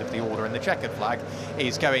tail end of the order, and the checkered flag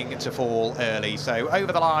is going to fall early. So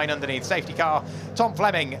over the line underneath safety car, Tom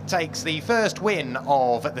Fleming takes the first win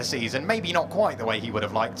of the season. Maybe not quite the way he would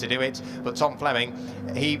have liked to do it, but Tom Fleming,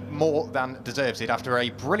 he more than deserves it after a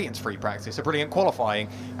brilliant free practice, a brilliant qualifying,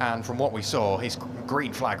 and from what we saw, his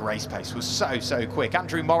green flag race pace was so quick.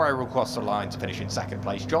 Andrew Morrow will cross the line to finish in second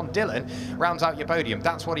place. John Dillon rounds out your podium.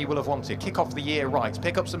 That's what he will have wanted. Kick off the year right,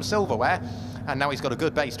 pick up some silverware, and now he's got a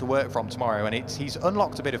good base to work from tomorrow, and he's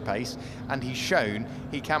unlocked a bit of pace, and he's shown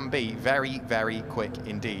he can be very quick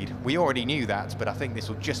indeed. We already knew that, but I think this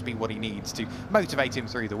will just be what he needs to motivate him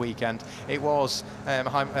through the weekend. It was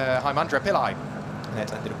Jaimandra Pillai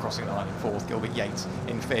that ended up crossing the line in 4th, Gilbert Yates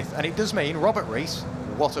in 5th, and it does mean Robert Rees,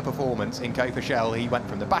 what a performance in Coppa Shell. He went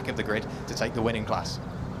from the back of the grid to take the winning class.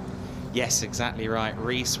 Yes, exactly right.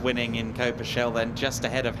 Rees winning in Coppa Shell, then just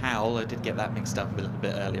ahead of Howell. I did get that mixed up a little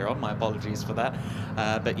bit earlier on. My apologies for that.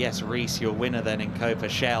 But yes, Rees, your winner then in Coppa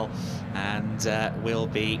Shell, and will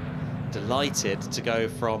be delighted to go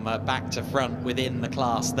from back to front within the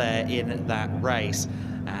class there in that race.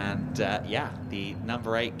 And yeah, the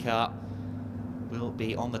number 8 car will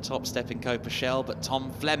be on the top step in Coppa Shell, but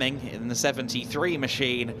Tom Fleming in the 73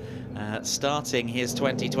 machine starting his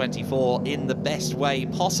 2024 in the best way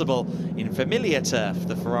possible in familiar turf,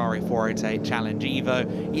 the Ferrari 488 Challenge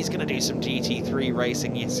Evo. He's going to do some GT3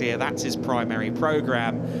 racing this year. That's his primary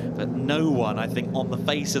program, but no one, I think, on the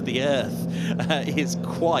face of the earth is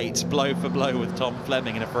quite blow for blow with Tom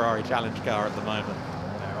Fleming in a Ferrari Challenge car at the moment.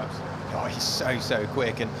 Oh, he's so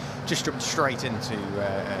quick, and just jumped straight into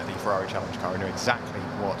the Ferrari Challenge car and knew exactly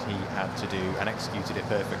what he had to do and executed it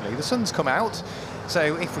perfectly. The sun's come out,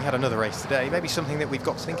 so if we had another race today, maybe something that we've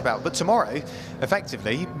got to think about. But tomorrow,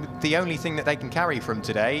 effectively, the only thing that they can carry from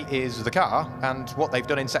today is the car and what they've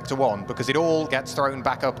done in Sector 1, because it all gets thrown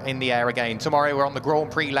back up in the air again. Tomorrow we're on the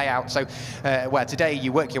Grand Prix layout, so where today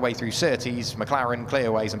you work your way through Surtees, McLaren,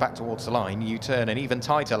 clearways and back towards the line, you turn an even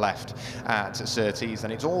tighter left at Surtees,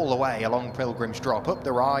 and it's all the way along Pilgrim's Drop, up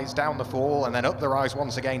the rise, down the fall, and then up the rise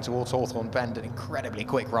once again towards Hawthorne Bend, an incredibly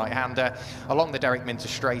quick right-hander, along the Derek Minter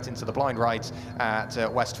straight into the blind right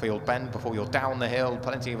at Westfield Bend before you're down the hill,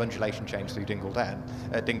 plenty of undulation change through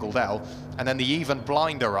Dingledell, and then the even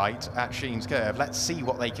blinder right at Sheen's Curve. Let's see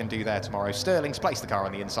what they can do there tomorrow. Sterling's placed the car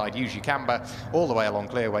on the inside, use your camber all the way along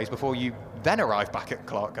clearways before you then arrive back at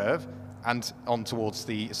Clark Curve and on towards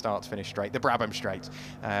the start-finish straight, the Brabham straight.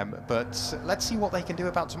 But let's see what they can do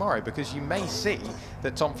about tomorrow, because you may see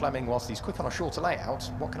that Tom Fleming, whilst he's quick on a shorter layout,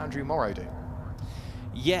 what can Andrew Morrow do?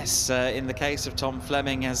 Yes, in the case of Tom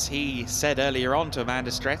Fleming, as he said earlier on to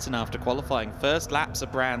Amanda Stretton after qualifying, first laps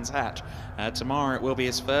of Brands Hatch. Tomorrow it will be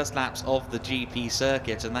his first laps of the GP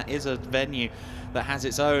circuit, and that is a venue that has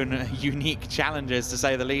its own unique challenges, to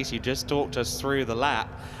say the least. You just talked us through the lap.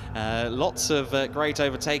 Lots of great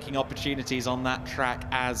overtaking opportunities on that track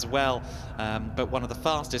as well, but one of the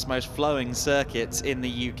fastest, most flowing circuits in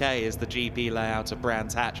the UK is the GP layout of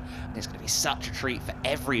Brands Hatch, and it's going to be such a treat for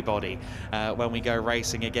everybody when we go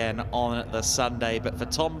racing again on the Sunday. But for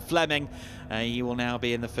Tom Fleming, he will now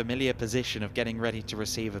be in the familiar position of getting ready to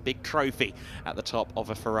receive a big trophy at the top of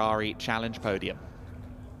a Ferrari Challenge podium.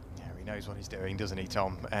 He knows what he's doing, doesn't he,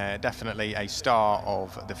 Tom? Definitely a star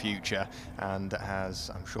of the future, and has,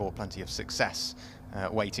 I'm sure, plenty of success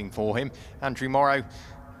waiting for him. Andrew Morrow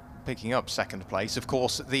picking up second place, of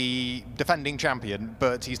course, the defending champion,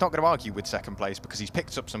 but he's not going to argue with second place because he's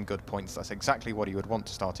picked up some good points. That's exactly what he would want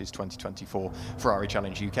to start his 2024 Ferrari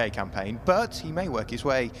Challenge UK campaign, but he may work his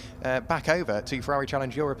way back over to Ferrari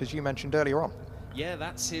Challenge Europe, as you mentioned earlier on. Yeah,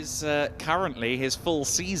 that's his currently his full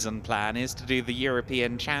season plan is to do the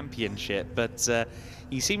European Championship, but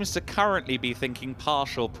he seems to currently be thinking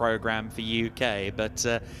partial program for UK. But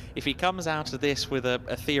if he comes out of this with a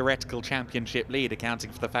theoretical championship lead,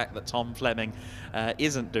 accounting for the fact that Tom Fleming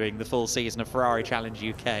isn't doing the full season of Ferrari Challenge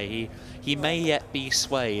UK, he may yet be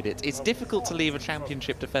swayed. It's difficult to leave a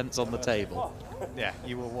championship defence on the table. Yeah,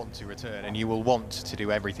 you will want to return, and you will want to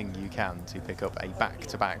do everything you can to pick up a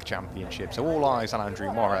back-to-back championship. So all eyes on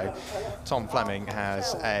Andrew Morrow. Tom Fleming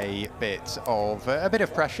has a bit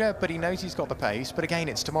of pressure, but he knows he's got the pace. But again,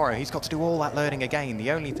 it's tomorrow. He's got to do all that learning again. The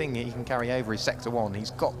only thing he can carry over is Sector 1. He's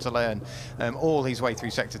got to learn all his way through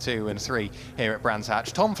Sector 2 and 3 here at Brands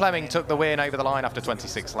Hatch. Tom Fleming took the win over the line after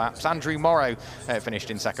 26 laps. Andrew Morrow finished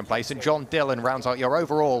in second place, and John Dillon rounds out your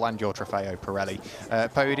overall and your Trofeo Pirelli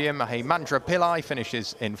podium. Mandra Pillai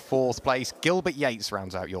finishes in fourth place. Gilbert Yates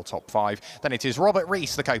rounds out your top 5. Then it is Robert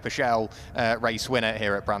Rees, the Coppa Shell race winner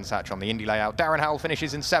here at Brands Hatch on the Indy layout. Darren Howell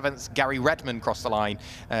finishes in 7th. Gary Redman crossed the line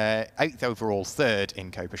 8th overall, 3rd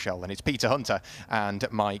in Coppa Shell. Then it's Peter Hunter and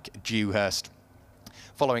Mike Dewhurst.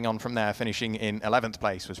 Following on from there, finishing in 11th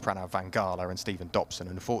place was Pranav Van Gala and Stephen Dobson,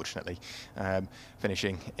 unfortunately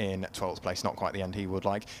finishing in 12th place. Not quite the end he would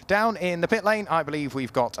like. Down in the pit lane, I believe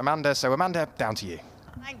we've got Amanda. So Amanda, down to you.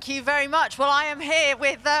 Thank you very much. Well, I am here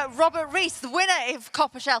with Robert Rees, the winner of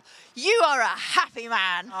Coppa Shell. You are a happy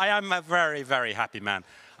man. I am a very, very happy man.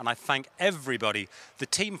 And I thank everybody, the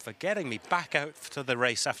team, for getting me back out to the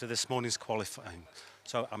race after this morning's qualifying.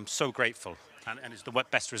 So I'm so grateful. And it's the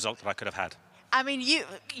best result that I could have had. I mean,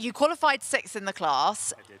 you qualified 6th in the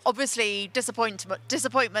class. Obviously,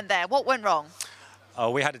 disappointment there. What went wrong? Oh,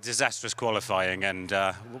 we had a disastrous qualifying, and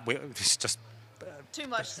it's just too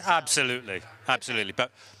much. Absolutely, absolutely.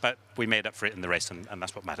 But we made up for it in the race, and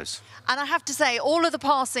that's what matters. And I have to say, all of the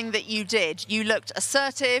passing that you did, you looked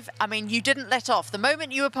assertive. I mean, you didn't let off. The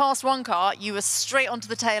moment you were past one car, you were straight onto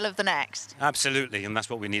the tail of the next. Absolutely, and that's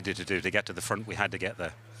what we needed to do. To get to the front, we had to get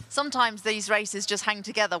there. Sometimes these races just hang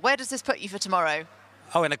together. Where does this put you for tomorrow?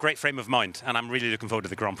 Oh, in a great frame of mind, and I'm really looking forward to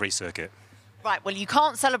the Grand Prix circuit. Right, well, you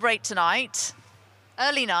can't celebrate tonight.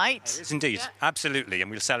 Early night. It is indeed, absolutely,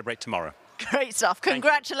 and we'll celebrate tomorrow. Great stuff.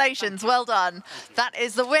 Congratulations. Well done. That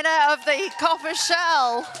is the winner of the Coppa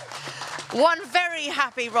Shell. One very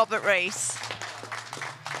happy Robert Rees.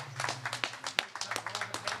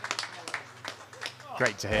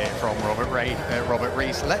 Great to hear from Robert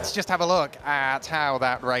Rees. Let's just have a look at how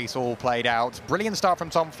that race all played out. Brilliant start from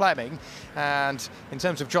Tom Fleming, and in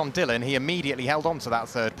terms of John Dillon, he immediately held on to that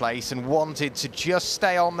 3rd place and wanted to just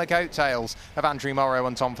stay on the coattails of Andrew Morrow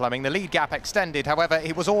and Tom Fleming. The lead gap extended, however,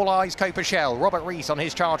 it was all eyes Coppa Shell. Robert Rees on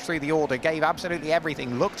his charge through the order gave absolutely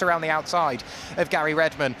everything, looked around the outside of Gary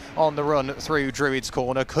Redman on the run through Druid's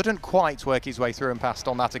Corner, couldn't quite work his way through and past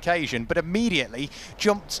on that occasion, but immediately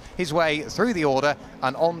jumped his way through the order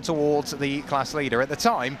and on towards the class leader. At the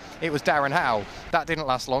time, it was Darren Howell. That didn't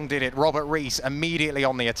last long, did it? Robert Rees immediately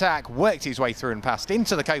on the attack, worked his way through and passed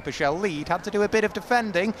into the Coppa Shell lead, had to do a bit of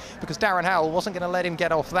defending because Darren Howell wasn't going to let him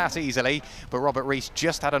get off that easily, but Robert Rees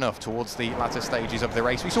just had enough towards the latter stages of the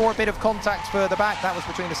race. We saw a bit of contact further back. That was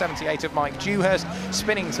between the 78 of Mike Dewhurst.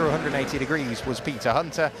 Spinning through 180 degrees was Peter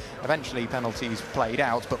Hunter. Eventually, penalties played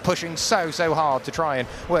out, but pushing so hard to try and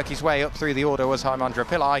work his way up through the order was Mandra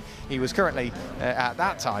Pillai. He was currently at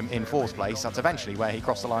that time in 4th place. That's eventually where he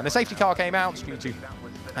crossed the line. The safety car came out due to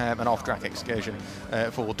an off-track excursion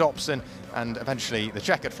for Dobson, and eventually the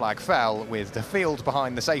checkered flag fell with the field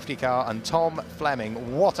behind the safety car, and Tom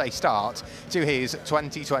Fleming, what a start to his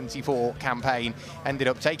 2024 campaign, ended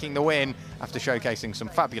up taking the win after showcasing some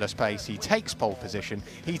fabulous pace. He takes pole position,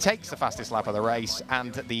 he takes the fastest lap of the race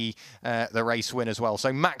and the race win as well.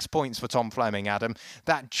 So max points for Tom Fleming, Adam.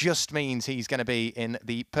 That just means he's going to be in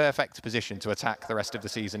the perfect position to attack the rest of the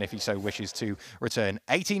season if he so wishes to return.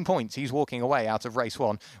 18 points he's walking away out of race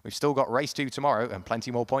 1. We've still got race 2 tomorrow and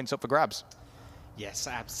plenty more points up for grabs. Yes,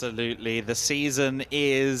 absolutely. The season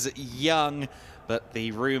is young, but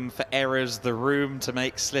the room for errors, the room to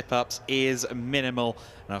make slip-ups is minimal.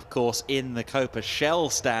 And of course, in the Coppa Shell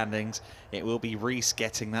standings, it will be Rees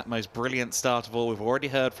getting that most brilliant start of all. We've already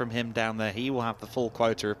heard from him down there. He will have the full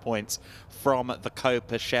quota of points from the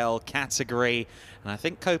Coppa Shell category. And I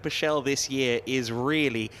think Coppa Shell this year is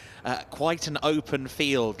really quite an open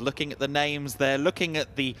field. Looking at the names there, looking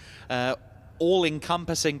at the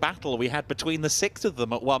all-encompassing battle we had between the 6 of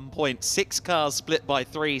them at one point. 6 cars split by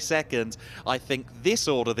 3 seconds. I think this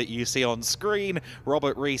order that you see on screen,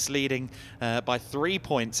 Robert Rees leading by 3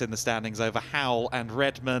 points in the standings over Howell and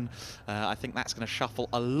Redman. I think that's going to shuffle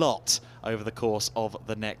a lot over the course of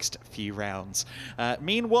the next few rounds.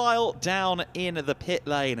 Meanwhile, down in the pit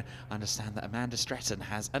lane, I understand that Amanda Stretton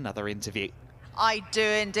has another interview. I do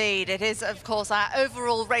indeed. It is, of course, our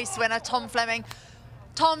overall race winner, Tom Fleming.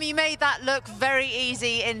 Tom, you made that look very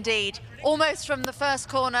easy indeed. Almost from the first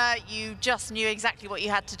corner, you just knew exactly what you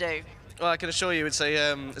had to do. Well, I can assure you, it's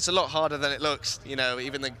a lot harder than it looks. You know,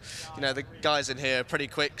 even the guys in here are pretty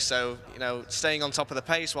quick. So, you know, staying on top of the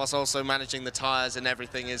pace whilst also managing the tyres and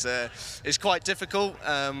everything is quite difficult.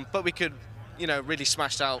 But we could, you know, really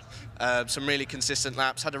smashed out some really consistent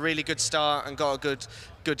laps. Had a really good start and got a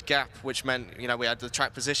good gap, which meant, you know, we had the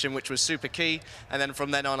track position, which was super key. And then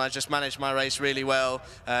from then on, I just managed my race really well.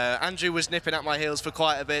 Andrew was nipping at my heels for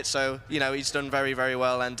quite a bit, so, you know, he's done very, very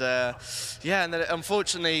well. And yeah, and then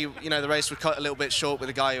unfortunately, you know, the race was cut a little bit short with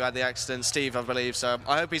the guy who had the accident, Steve, I believe. So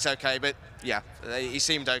I hope he's okay, but yeah, he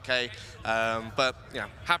seemed okay. But, you know,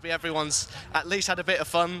 happy everyone's at least had a bit of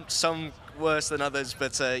fun, some worse than others,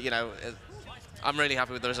 but, you know, I'm really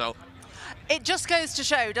happy with the result. It just goes to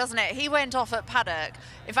show, doesn't it? He went off at paddock.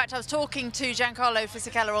 In fact, I was talking to Giancarlo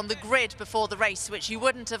Fisichella on the grid before the race, which you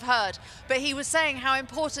wouldn't have heard, but he was saying how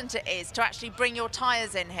important it is to actually bring your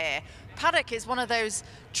tyres in here. Paddock is one of those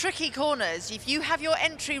tricky corners. If you have your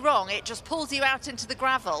entry wrong, it just pulls you out into the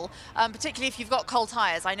gravel, particularly if you've got cold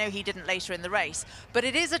tyres. I know he didn't later in the race, but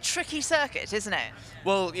it is a tricky circuit, isn't it?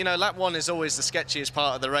 Well, you know, lap 1 is always the sketchiest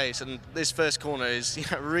part of the race, and this first corner is, you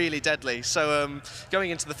know, really deadly. So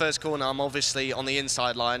going into the first corner, I'm obviously on the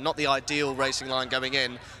inside line, not the ideal racing line going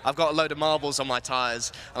in. I've got a load of marbles on my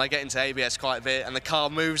tyres, and I get into ABS quite a bit, and the car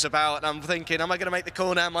moves about, and I'm thinking, am I going to make the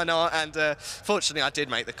corner, am I not? And fortunately, I did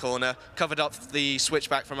make the corner, covered up the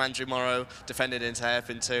switchback from Andrew Morrow, defended into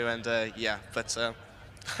hairpin 2, and yeah, but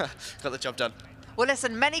got the job done. Well,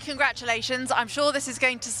 listen, many congratulations. I'm sure this is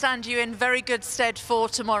going to stand you in very good stead for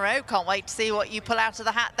tomorrow. Can't wait to see what you pull out of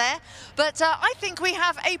the hat there. But I think we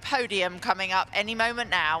have a podium coming up any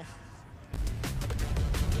moment now.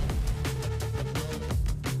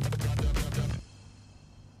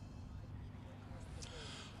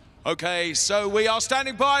 Okay, so we are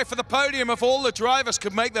standing by for the podium. If all the drivers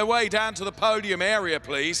could make their way down to the podium area,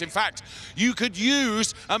 please. In fact, you could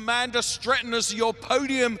use Amanda Stretton as your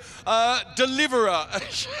podium deliverer.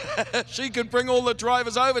 She could bring all the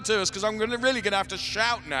drivers over to us, because I'm really going to have to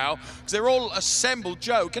shout now, because they're all assembled.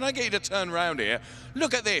 Joe, can I get you to turn around here?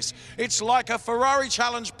 Look at this. It's like a Ferrari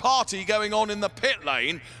Challenge party going on in the pit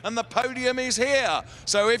lane, and the podium is here.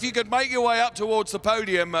 So if you could make your way up towards the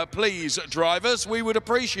podium, please, drivers, we would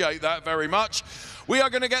appreciate that very much. We are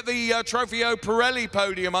going to get the Trofeo Pirelli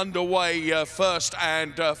podium underway first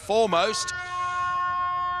and foremost.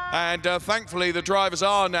 And thankfully, the drivers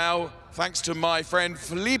are now, thanks to my friend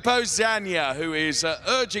Filippo Zania, who is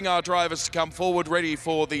urging our drivers to come forward ready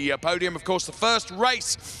for the podium. Of course, the first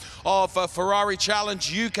race of Ferrari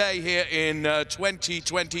Challenge UK here in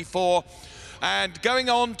 2024. And going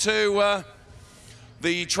on to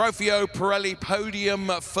the Trofeo Pirelli podium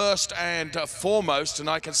first and foremost, and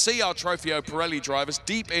I can see our Trofeo Pirelli drivers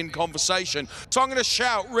deep in conversation. So I'm going to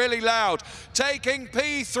shout really loud. Taking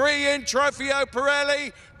P3 in Trofeo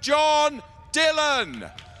Pirelli, John Dillon.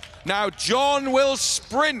 Now John will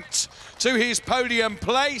sprint to his podium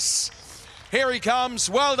place. Here he comes.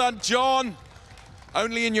 Well done, John.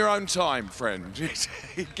 Only in your own time, friend.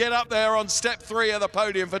 Get up there on step 3 of the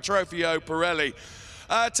podium for Trofeo Pirelli.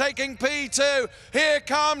 Taking P2, here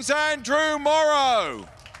comes Andrew Morrow.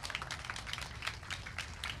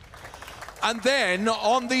 And then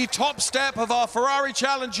on the top step of our Ferrari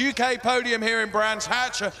Challenge UK podium here in Brands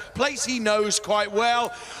Hatch, a place he knows quite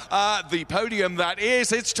well, the podium that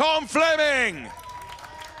is, it's Tom Fleming.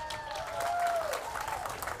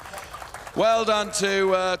 Well done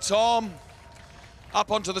to Tom. Up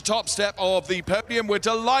onto the top step of the podium, we're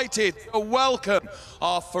delighted to welcome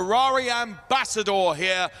our Ferrari ambassador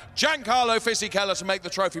here, Giancarlo Fisichella, to make the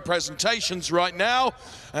trophy presentations right now.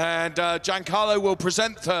 And Giancarlo will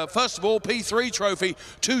present, first of all, P3 trophy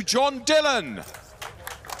to John Dillon.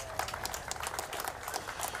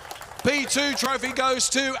 P2 trophy goes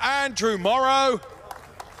to Andrew Morrow.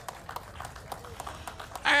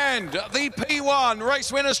 And the P1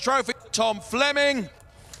 race winners trophy, Tom Fleming.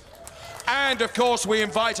 And of course, we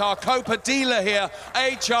invite our Coppa dealer here,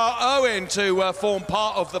 HR Owen, to form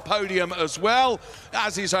part of the podium as well,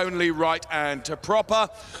 as is only right and proper.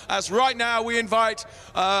 As right now, we invite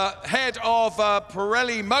head of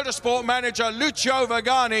Pirelli Motorsport manager Lucio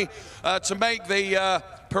Vergani to make the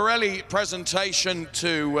Pirelli presentation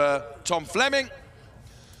to Tom Fleming.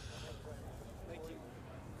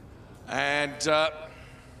 And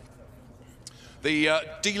the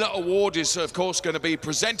dealer award is, of course, going to be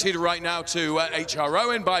presented right now to HR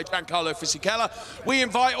Owen by Giancarlo Fisichella. We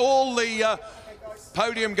invite all the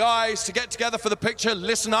podium guys to get together for the picture.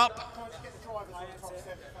 Listen up.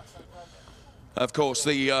 Of course,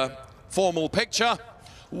 the formal picture.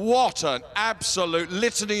 What an absolute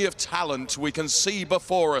litany of talent we can see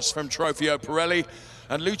before us from Trofeo Pirelli.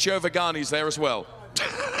 And Lucio Vergani's there as well.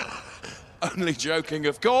 Only joking,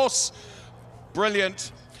 of course.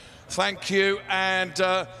 Brilliant. Thank you. And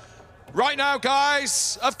right now,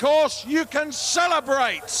 guys, of course, you can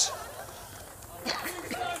celebrate.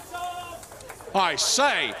 I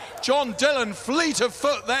say, John Dillon, fleet of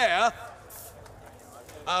foot there.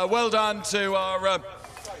 Well done to our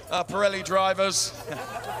Pirelli drivers.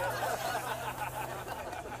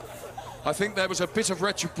 I think there was a bit of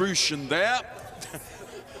retribution there.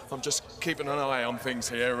 I'm just keeping an eye on things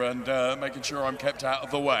here and making sure I'm kept out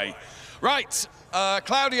of the way. Right,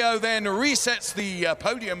 Claudio then resets the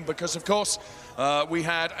podium because, of course, we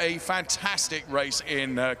had a fantastic race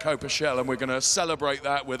in Coppa Shell, and we're going to celebrate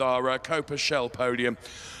that with our Coppa Shell podium.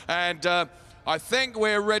 And I think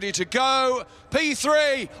we're ready to go.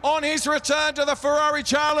 P3 on his return to the Ferrari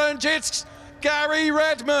Challenge, it's Gary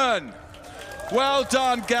Redman. Well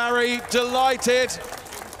done, Gary, delighted.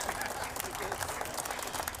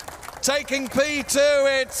 Taking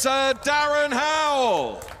P2, it's Darren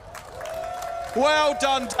Howell. Well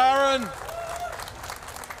done, Darren.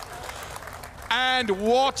 And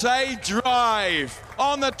what a drive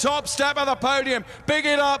on the top step of the podium. Big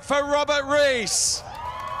it up for Robert Rees.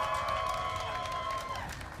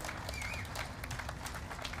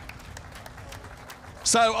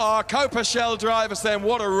 So our Coppa Shell drivers then,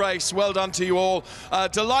 what a race. Well done to you all.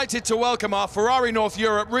 Delighted to welcome our Ferrari North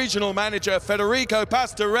Europe regional manager, Federico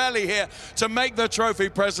Pastorelli, here to make the trophy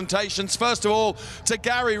presentations. First of all, to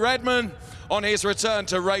Gary Redman on his return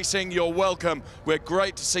to racing. You're welcome. We're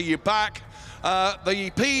great to see you back.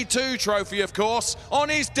 The P2 trophy, of course, on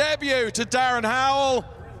his debut to Darren Howell.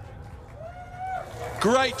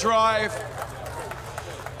 Great drive.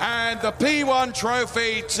 And the P1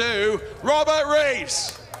 trophy to Robert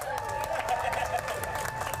Rees.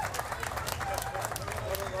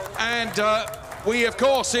 And we, of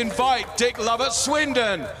course, invite Dick Lovett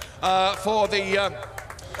Swindon for the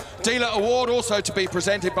dealer award, also to be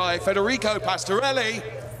presented by Federico Pastorelli.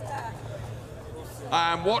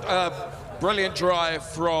 And what a brilliant drive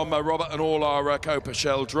from Robert and all our Coppa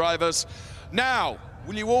Shell drivers. Now,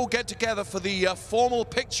 will you all get together for the formal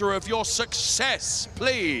picture of your success,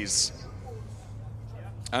 please?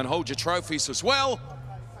 And hold your trophies as well.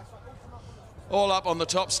 All up on the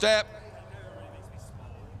top step.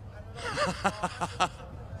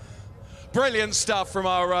 Brilliant stuff from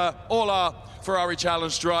our all our Ferrari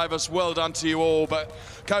Challenge drivers. Well done to you all. But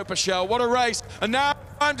Coppa Shell, what a race. And now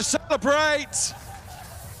time to celebrate.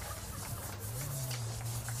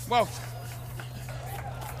 Well,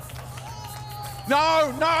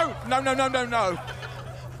 no.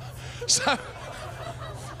 So,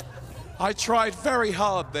 I tried very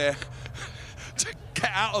hard there to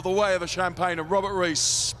get out of the way of the champagne, and Robert Rees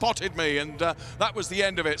spotted me, and that was the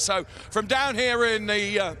end of it. So, from down here in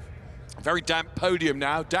the very damp podium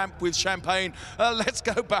now, damp with champagne, let's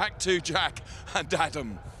go back to Jack and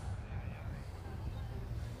Adam.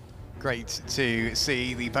 Great to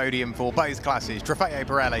see the podium for both classes, Trofeo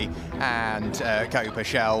Pirelli and Coppa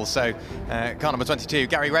Shell. So car number 22,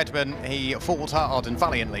 Gary Redman, he fought hard and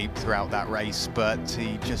valiantly throughout that race, but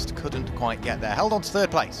he just couldn't quite get there. Held on to third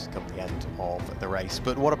place come the end of the race.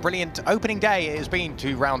 But what a brilliant opening day it has been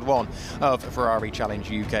to round one of Ferrari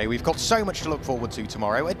Challenge UK. We've got so much to look forward to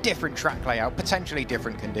tomorrow, a different track layout, potentially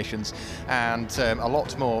different conditions, and a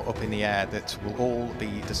lot more up in the air that will all be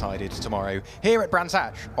decided tomorrow here at Brands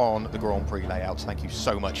Hatch on the Grand Prix layouts. Thank you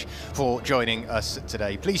so much for joining us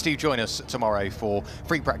today. Please do join us tomorrow for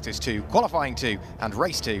free practice 2, qualifying 2 and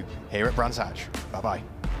race 2 here at Brands Hatch. Bye-bye.